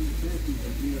şey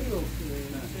etmeyeceğim. Yok.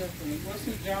 Şey yapalım. Burası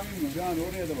cami mi? Yani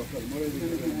oraya da bakalım. Oraya da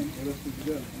gidelim. Orası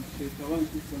güzel. Tavan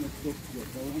sana çok güzel.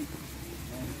 Tavan.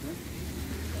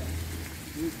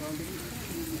 Bir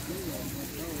kaldırırsan bir şey var.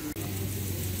 Hatta oraya.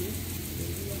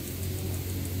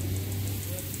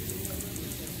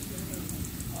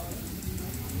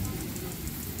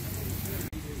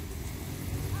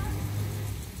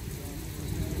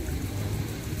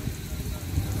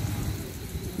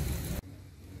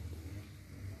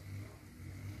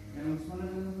 Yani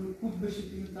Osmanlı'nın kubbe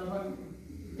şeklinde taban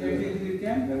tercih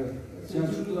edilirken Evet.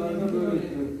 Selçuklularda böyle.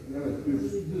 Evet. Düz.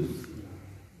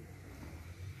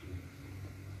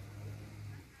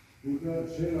 Burada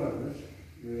şey vardır.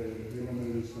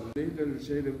 Değildir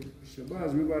şeyde işte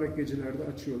bazı mübarek gecelerde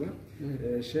açıyorlar.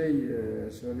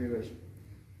 Söyleyiver.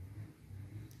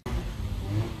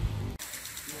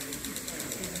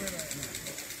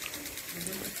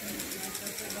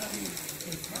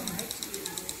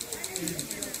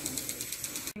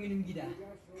 Günüm gider.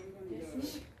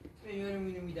 Benim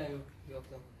günüm gider yok. Yok.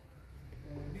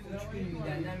 Bir buçuk günüm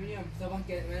gider. Ne biliyorum sabah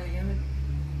gelmeden yemek.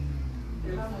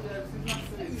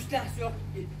 3 ders yok.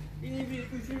 Yine bir 3.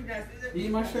 derste de. İyi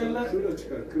maşallah. Şöyle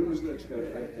çıkar, kırmızı da çıkar.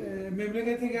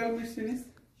 Memlekete gelmişsiniz.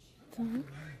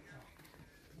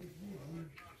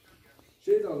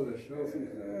 Şey de alır, olsun.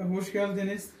 Hoş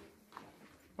geldiniz.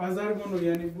 Pazar günü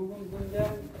yani bugün günden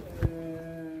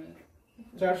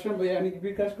çarşamba yani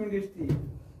birkaç gün geçti.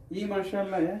 İyi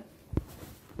maşallah ya.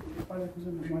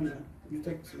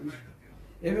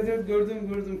 Evet gördüm.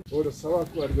 Orada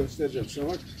savak var, göstereceğim.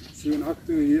 Savak suyun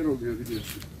aktığı yer oluyor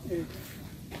biliyorsun. Evet.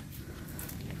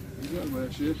 Güzel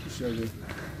bayağı şey etmişler.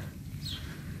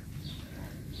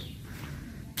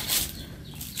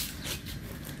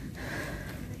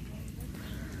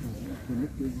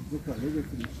 Kırık gözlükle kahve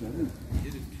getirmişler değil mi?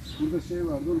 Burada şey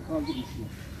vardı, onu kaldırmışlar.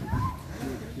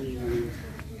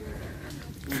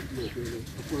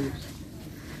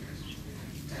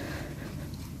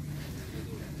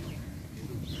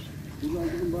 Bunlar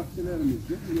bizim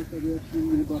bahçelerimizde. Burada tabii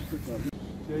hepsinin bahçe kaldı.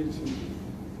 Şey için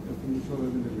yapılmış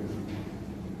olabilir yani.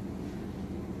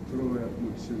 Prova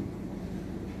yapmak için.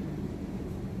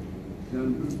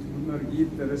 Yani bunlar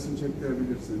giyip de resim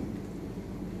çektirebilirsin.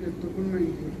 Evet, dokunmayın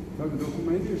diyor. Tabii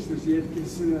dokunmayı da işte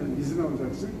yetkilisine izin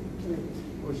alacaksın. Evet.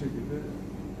 O şekilde.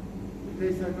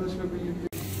 Neyse arkadaşlar ben yapıyorum.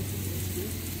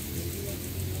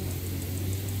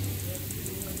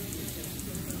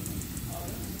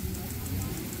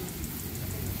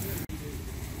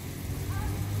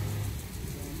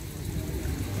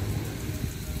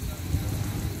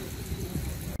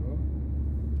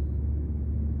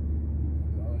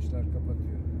 Ağaçlar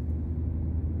kapatıyor.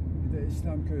 Bir de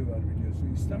İslamköy var biliyorsun.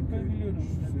 İslamköy biliyorum.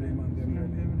 Süleyman Demirel.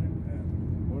 Demirel. Evet.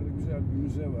 Orada güzel bir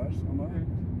müze var ama Evet.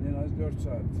 en az 4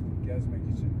 saat gezmek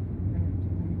için.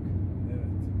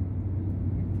 Evet.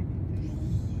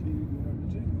 Şeyi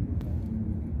görebilecek misin burada?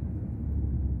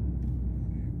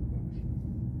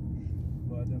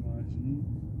 Badem ağacının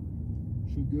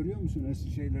şu görüyor musun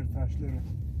eski şeyleri, taşları?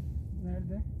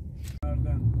 Nerede?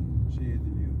 Bunlardan şey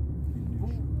ediliyor. Bu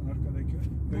arkadaki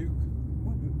büyük.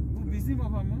 Bu bizim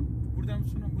ova mı? Bundan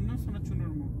sonra çunur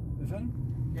mu? Efendim?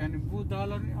 Yani bu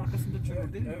dağların arkasında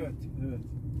çunur değil mi? Evet, evet.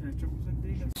 Yani çok uzak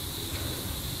değil.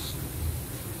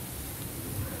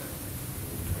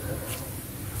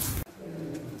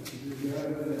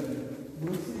 Bu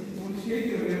şey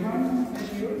diyor, Rehan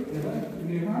ne diyor?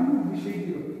 Rehan bir şey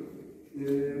diyor.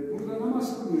 Burada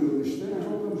namaz kılıyor işte.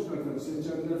 Toplamışlar tabii.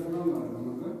 Seccadeler falan var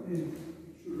burada. Evet.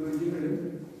 Şuradan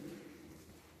girelim.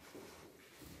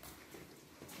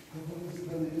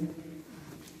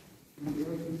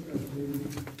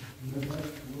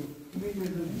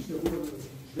 İşte burada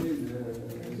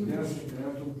beyaz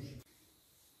olmuş.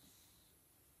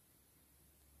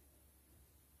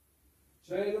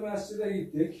 Çaylı Mescid'e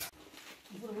gittik.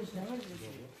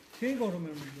 Şey korum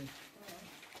önümüzde.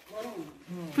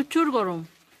 প্রচুর গরম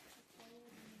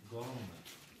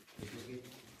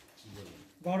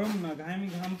গরম না ঘামে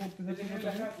ঘাম পড়তে থাকে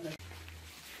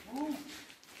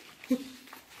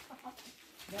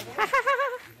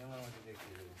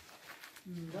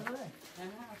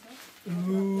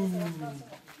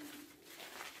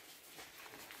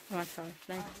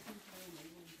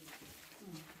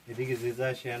এদিকে যে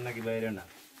যায় সে আর নাকি বাইরে না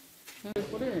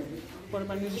পরে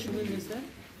পানি শুকিয়ে গেছে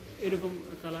এরকম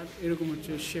কালার এরকম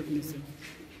হচ্ছে শেপ নিছে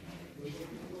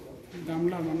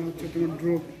গামলা মানে হচ্ছে তোমার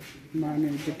ড্রপ মানে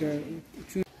যেটা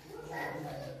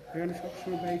এখানে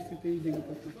সবসময় বাইক থেকেই দেখি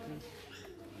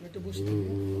একটু বসতে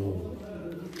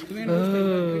তুমি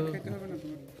খেতে হবে না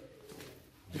তোমার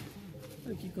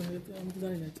কি করে আমি তো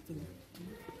জানি না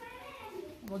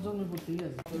জমি পড়তেই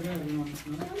আছে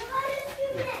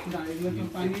না এগুলো তো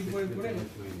পানি পড়ে পড়ে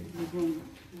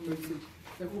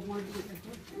এরকম হয়েছে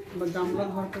উপরে জামলা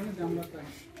ঘর করে জামলা তাই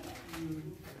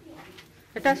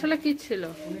এটা আসলে কি ছিল?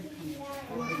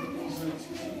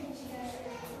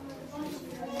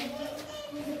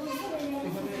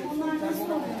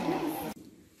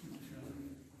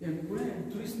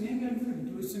 Turist niye gelmiyor?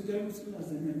 Turistin gelmesi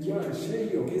lazım. Ya şey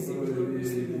yok.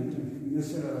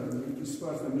 Mesela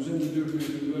Isparta Müze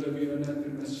Müdürlüğü'nün böyle bir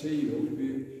yönlendirmesi şey yok.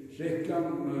 Bir reklam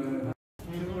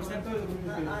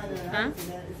হ্যাঁ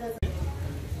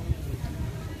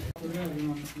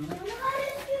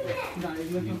না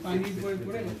এগুলো তো পানি পড়ে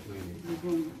পড়ে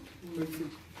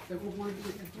এরকম হয়েছে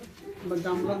উপরে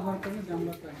জামলা ঘর করে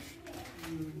জামলা তাই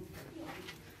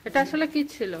এটা আসলে কি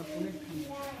ছিল?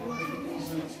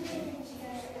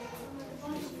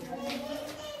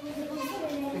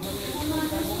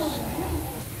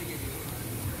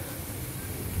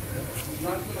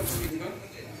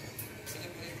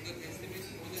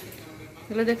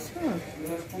 এগুলো দেখছো?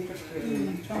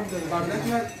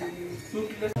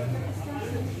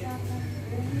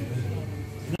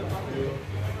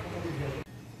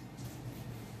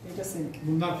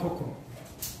 Bunlar koko.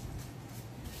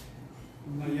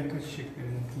 Bunlar yaka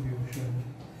çiçekleri yapılıyor şu an.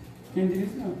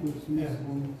 Kendiniz mi yapıyorsunuz? Evet,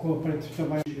 bunu kooperatifte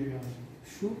bayağı şey yani.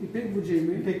 Şu ipek böceği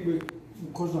mi? İpek böceği,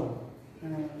 koza.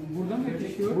 Burada mı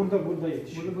yetişiyor? Burada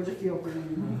yetişiyor. Burada böcek yok.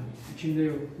 İçinde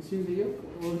yok. İçinde yok.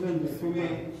 Oradan da sonra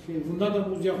şey. Bunda da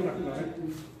buz yaprakları.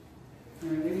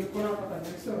 Eli kora patar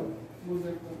neyse o.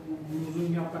 Buzun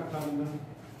yapraklarından.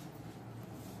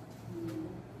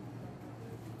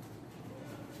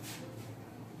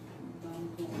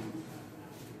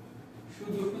 Şu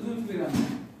 900 lira.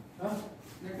 Ha?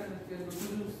 Ne kadar fiyatı?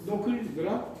 900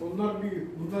 lira. Onlar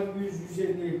büyük. Bunlar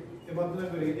 100-150 ebatına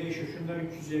göre değişiyor. Şunlar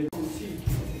 350.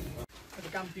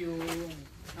 Kampiyon.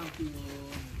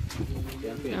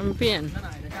 Champion না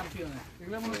এটা kampiyon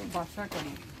এগুলো মনে হয় বাসা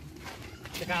করে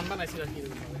এটা আম বানাইছিল আর কি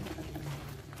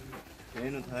এই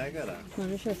না থাকে কারা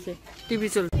মানুষ আছে টিভি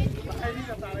চলছে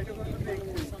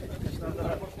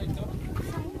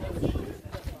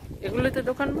এগুলোতে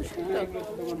দোকান বসে তো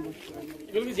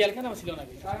এগুলো কি জেলখানা ছিল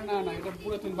নাকি আরে না না এটা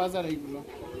পুরাতন বাজার এইগুলো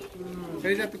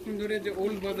এই যতক্ষণ ধরে যে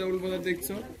ওল্ড বাজার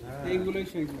দেখছো এইগুলোই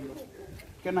সেইগুলো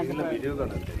কেনা কেনা ভিডিও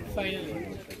করা ফাইনালি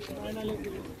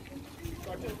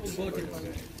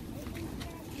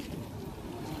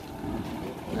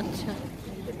আচ্ছা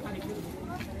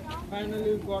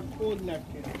ফাইনালি গট ওল্ড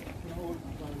লাগছে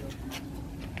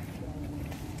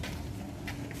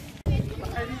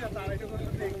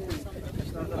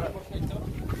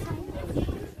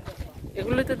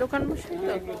এগুলোতে দোকান বসে তো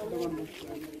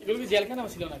এগুলো কি জেলখানা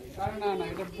ছিল নাকি আরে না না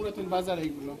এটা পুরাতন বাজার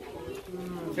এইগুলো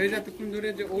এই যতক্ষণ ধরে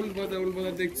যে ওল্ড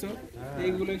বাজার দেখছো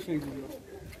এইগুলোই সেইগুলো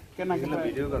কেনা কেনা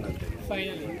ভিডিও করা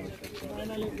ফাইনালি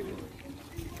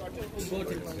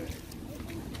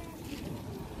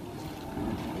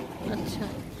আচ্ছা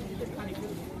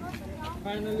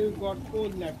ফাইনালি গট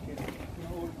ওল্ড লাগছে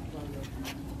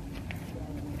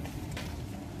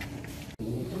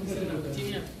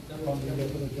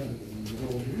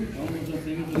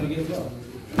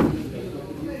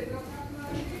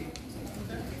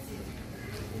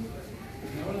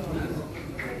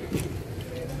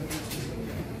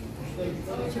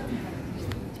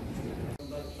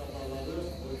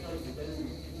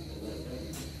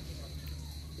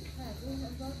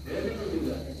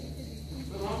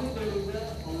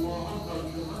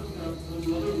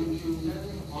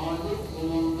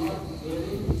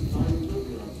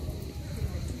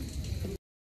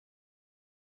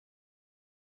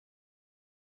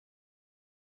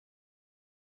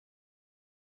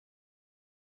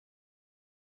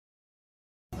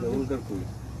উল্টার কই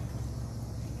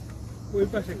ওই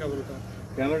পাশে কাবলটা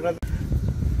ক্যামেরাটা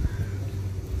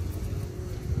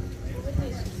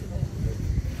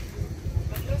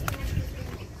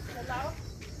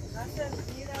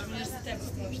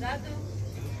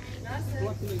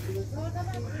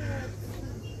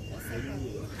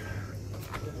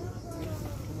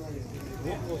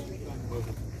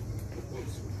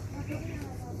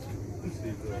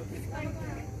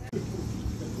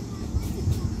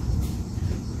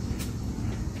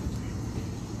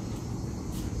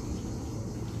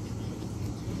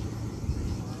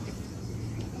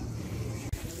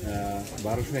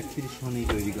বারোশো 31 সনেই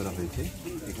তৈরি করা হয়েছে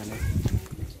এখানে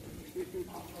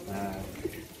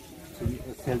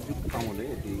সেলজুক আমলে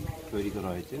এটি তৈরি করা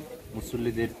হয়েছে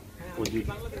মুসল্লিদের অধিক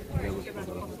ব্যবস্থা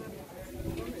করা হয়েছে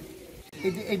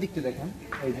এই দিকটা দেখেন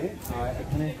এই যে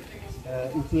এখানে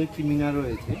উঁচু একটি মিনার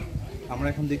রয়েছে আমরা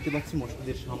এখন দেখতে পাচ্ছি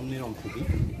মসজিদের সামনের অংশটি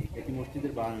এটি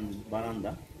মসজিদের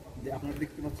বারান্দা যে আপনারা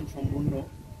দেখতে পাচ্ছেন সম্পূর্ণ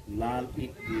লাল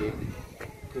ইট দিয়ে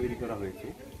তৈরি করা হয়েছে।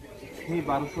 সেই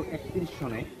 1231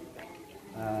 সনে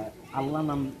আল্লাহ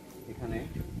নাম এখানে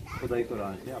খোদাই করা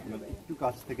আছে। আপনাদের একটু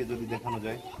কাছ থেকে যদি দেখানো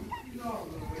যায়,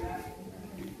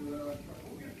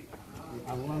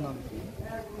 আল্লাহ নামটি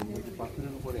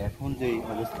পাথরের উপরে এখন যে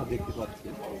অবস্থা দেখতে পাচ্ছি,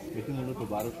 এটি মূলত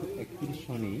 1231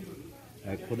 সনেই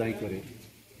খোদাই করে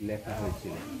লেখা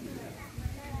হয়েছিল।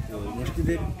 তো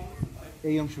মসজিদের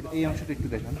এই অংশটা একটু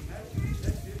দেখান।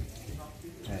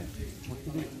 হ্যাঁ,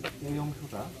 মসজিদের এই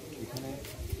অংশটা এখানে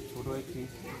ছোট একটি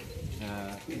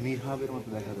মিহরাবের মতো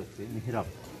দেখা যাচ্ছে।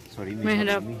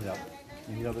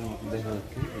 মিহরাবের মতো দেখা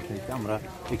যাচ্ছে। এখানে আমরা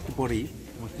একটু পরেই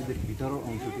মসজিদের ভিতর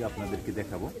অংশটি আপনাদেরকে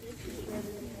দেখাবো।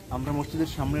 আমরা মসজিদের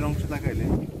সামনের অংশ তাকাইলে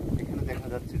এখানে দেখা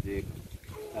যাচ্ছে যে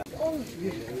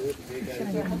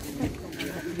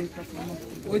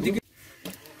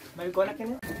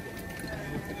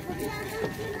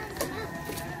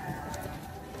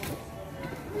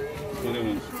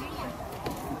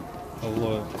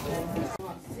Allah.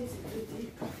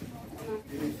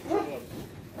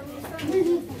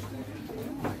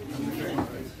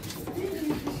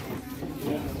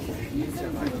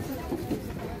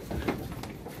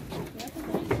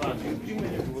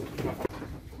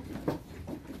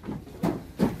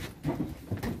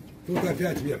 Тут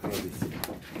опять вверх надо идти.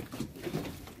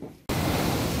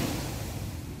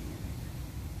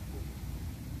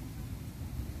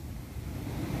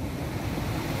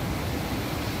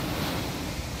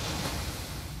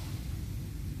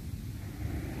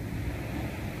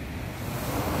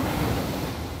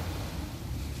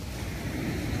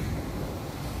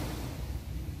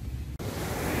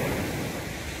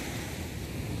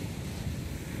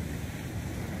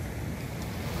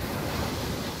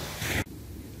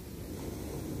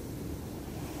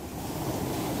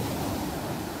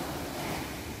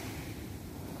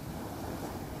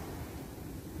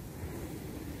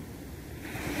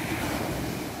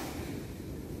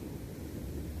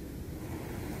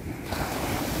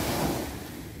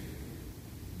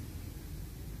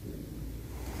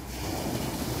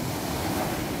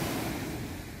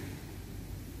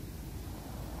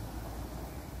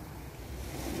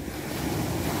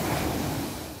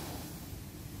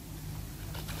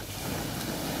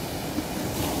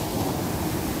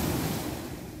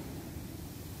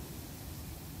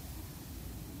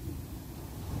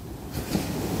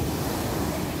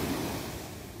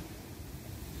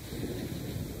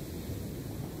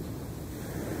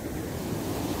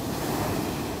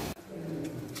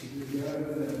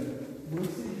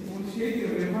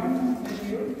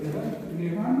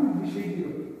 Rehan bir şey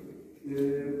diyor.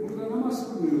 Burada namaz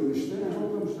kılıyor işte.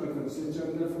 Toplamışlar tabii.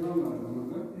 Seccadeler falan var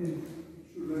orada.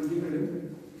 Şuradan girelim.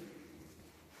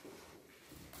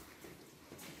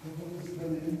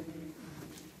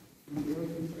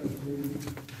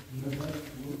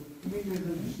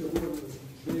 İşte bu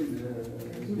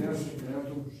beyaz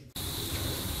olmuş.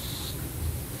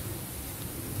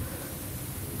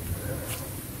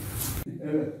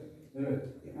 Evet, evet.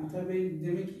 Ata Bey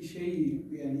demek ki şey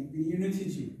yani bir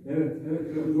yönetici. Evet,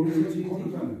 evet. Yönetici,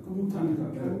 Komutanı. Komutanı.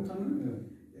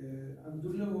 Evet.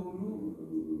 Abdullahoğlu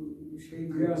şey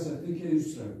Kıyasetteki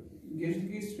Esra.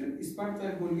 geçtiği süre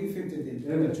İsparta bölgeyi fethedildi.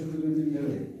 Evet. Çocuk döneminde.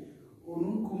 Evet.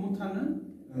 Onun komutanı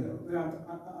Evet. ve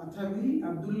Ata Bey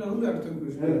Abdullahoğlu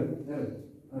Ertuğrul. Evet, evet.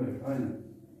 Evet, aynen.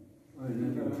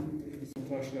 Aynen.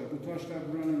 Bu taşlar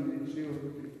buranın şey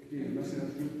değil. Mesela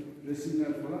şu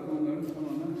resimler falan onların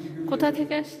tamamen figürleri. কোথা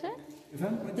থেকে আসছে?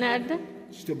 Efendim? Nerede?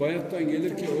 İşte Bayat'tan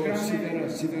gelirken o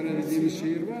Sidara dediğimiz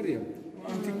şehir var ya.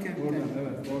 Antik kentten. Oradan,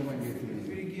 evet, oradan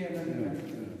getirildi. Frigya'dan. Evet,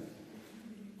 evet.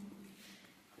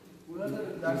 Burada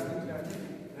derslikler.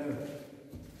 Evet.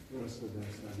 Burası da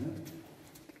dershane.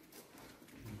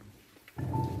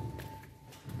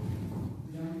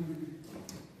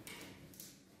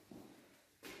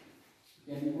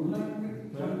 Yani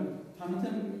onların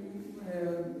tanıtım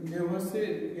levhası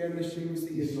yerleştirilmesi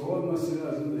İşte gerekiyor. olması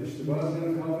lazım da işte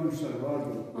bazıları kaldırmışlar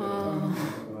vardı.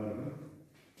 Vardı.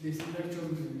 Resimler çok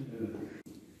güzel. Evet.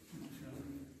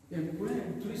 Yani buraya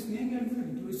turist niye gelmiyor?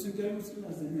 Turistin gelmesi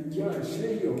lazım. Yani Ya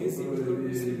şey yok. Gezip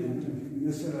görmesi lazım.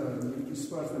 Mesela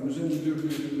İsparta Müze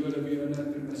Müdürlüğü'nün böyle bir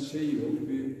yönlendirmesi şey yok.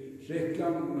 Bir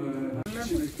reklam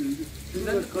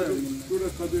burada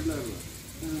kabirler var.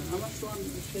 Ama şu an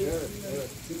şey... Evet.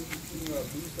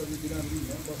 Bunu tabii bilen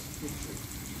bilmeyen basit bir şey.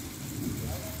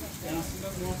 Yani aslında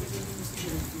muhafaza edilmesi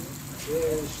gerekiyor.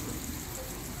 İşte.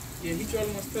 Yani hiç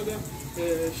olmazsa da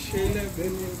şeyler...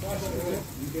 Belirti olsaydı öyle.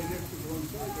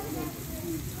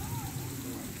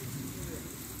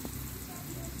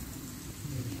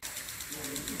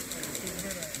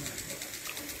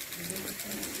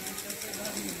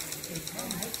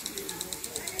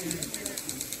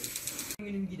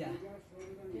 Günüm gider.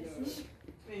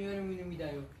 Benim yarım günüm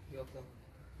gider yok. Yok.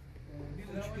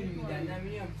 1,5 günüm gider. Ne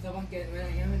biliyorum sabah gelmeden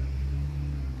yemin.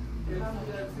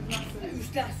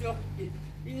 3 ders yok.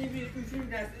 Yine bir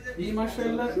 3. ders. İyi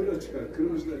maşallah. Şöyle çıkar,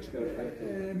 kırmızı da çıkar.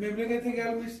 Memlekete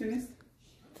gelmişsiniz.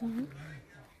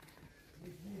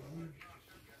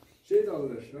 Şey de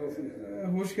alır, Rauf'un.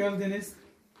 Hoş geldiniz.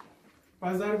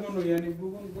 Pazar günü yani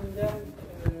bugün günden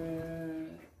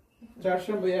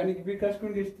çarşamba yani birkaç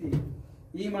gün geçti.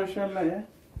 İyi maşallah ya.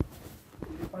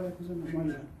 Hadi kızım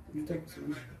maşallah. Yüksek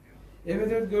kızım.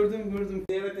 Evet gördüm.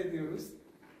 Evet ediyoruz.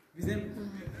 Bizim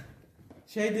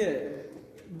şeyde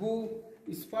bu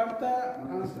İsparta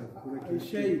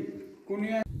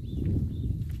konuya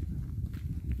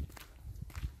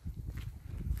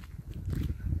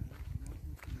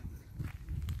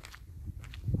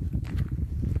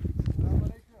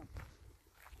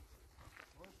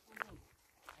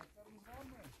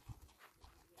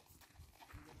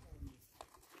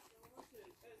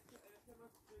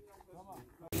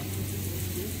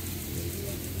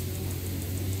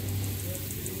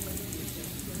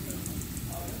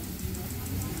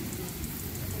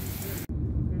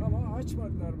Ama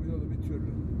açmadılar bu yolu bir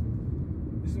türlü.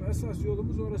 Bizim esas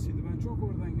yolumuz orasıydı. Ben çok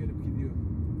oradan gelip gidiyorum.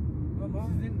 Ama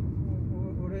sizin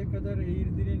oraya kadar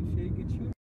Eğirdir'in şey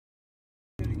geçiyor.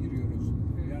 geri giriyoruz.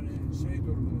 Yani şey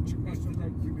durumunda, çıkmaz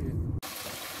sokak gibi.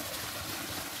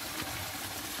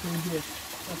 Şeyde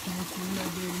Atatürk'ün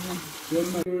değerinden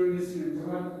Görme bölgesine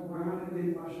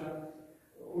Burhanettin Paşa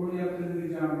orada yaptırdığı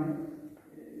cami.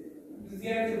 Biz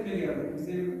ziyaret etmeye geldik.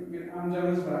 Bizim bir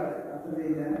amcamız var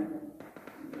Atatürk'den.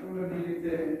 Onunla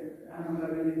birlikte,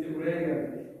 hanımla birlikte buraya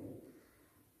geldik.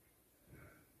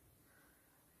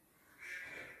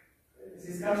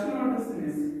 Siz kaç gün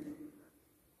oradasınız?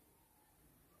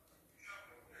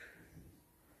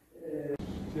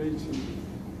 Şey için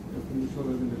yapılmış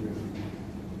olabilir yani.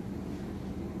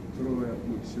 Prova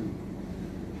yapmak için.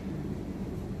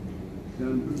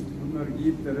 Yani bunları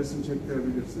giyip de resim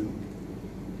çektirebilirsin.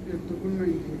 Yok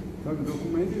dokunmayın. Tabii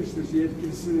dokunmayı da işte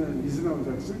yetkilisine izin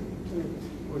alacaksın. Evet.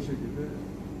 O şekilde.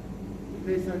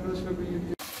 Neyse arkadaşlar bir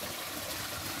yürüyeceğiz.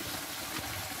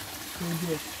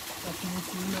 Şeyde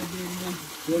Atatürk'ün değerinden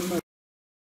Görme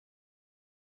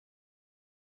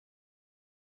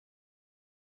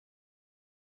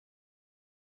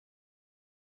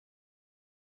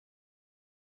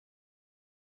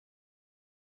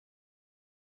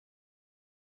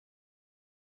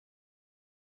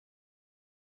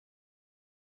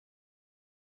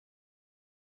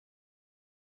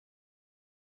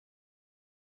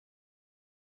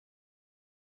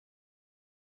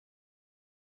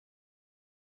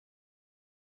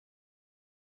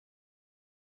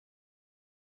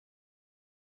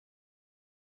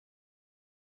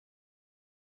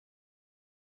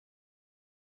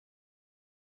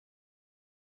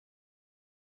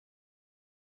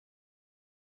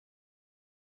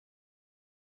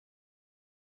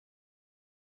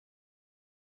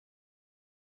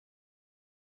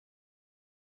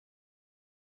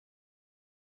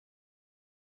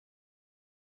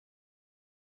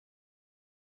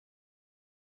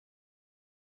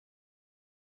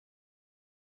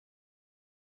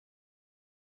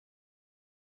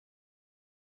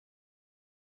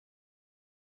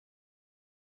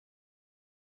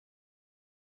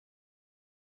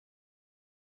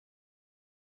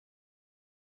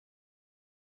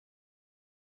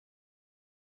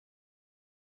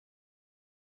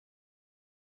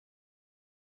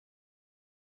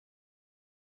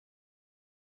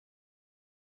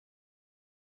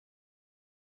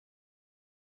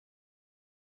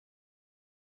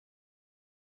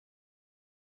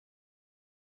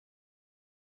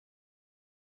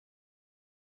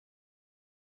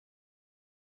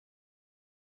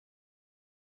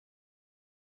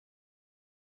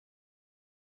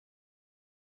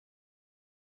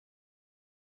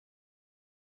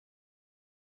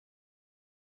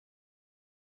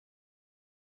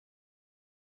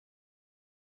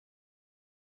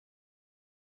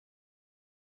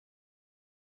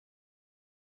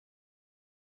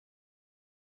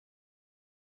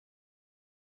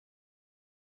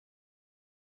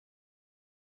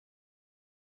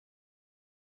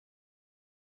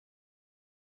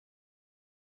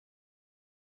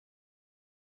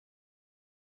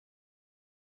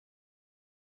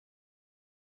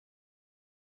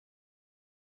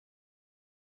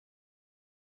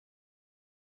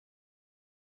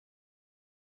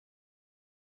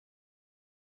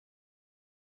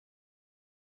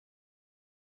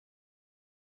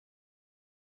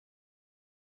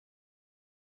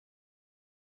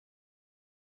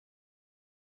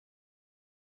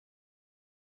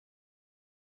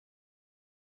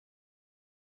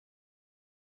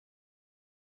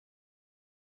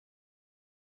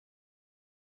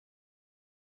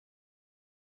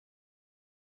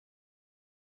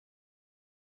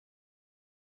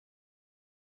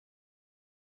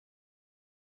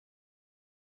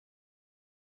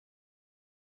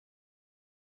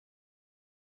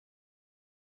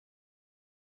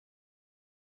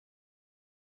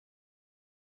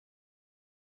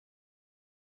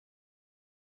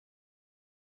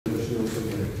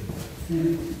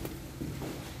hmm.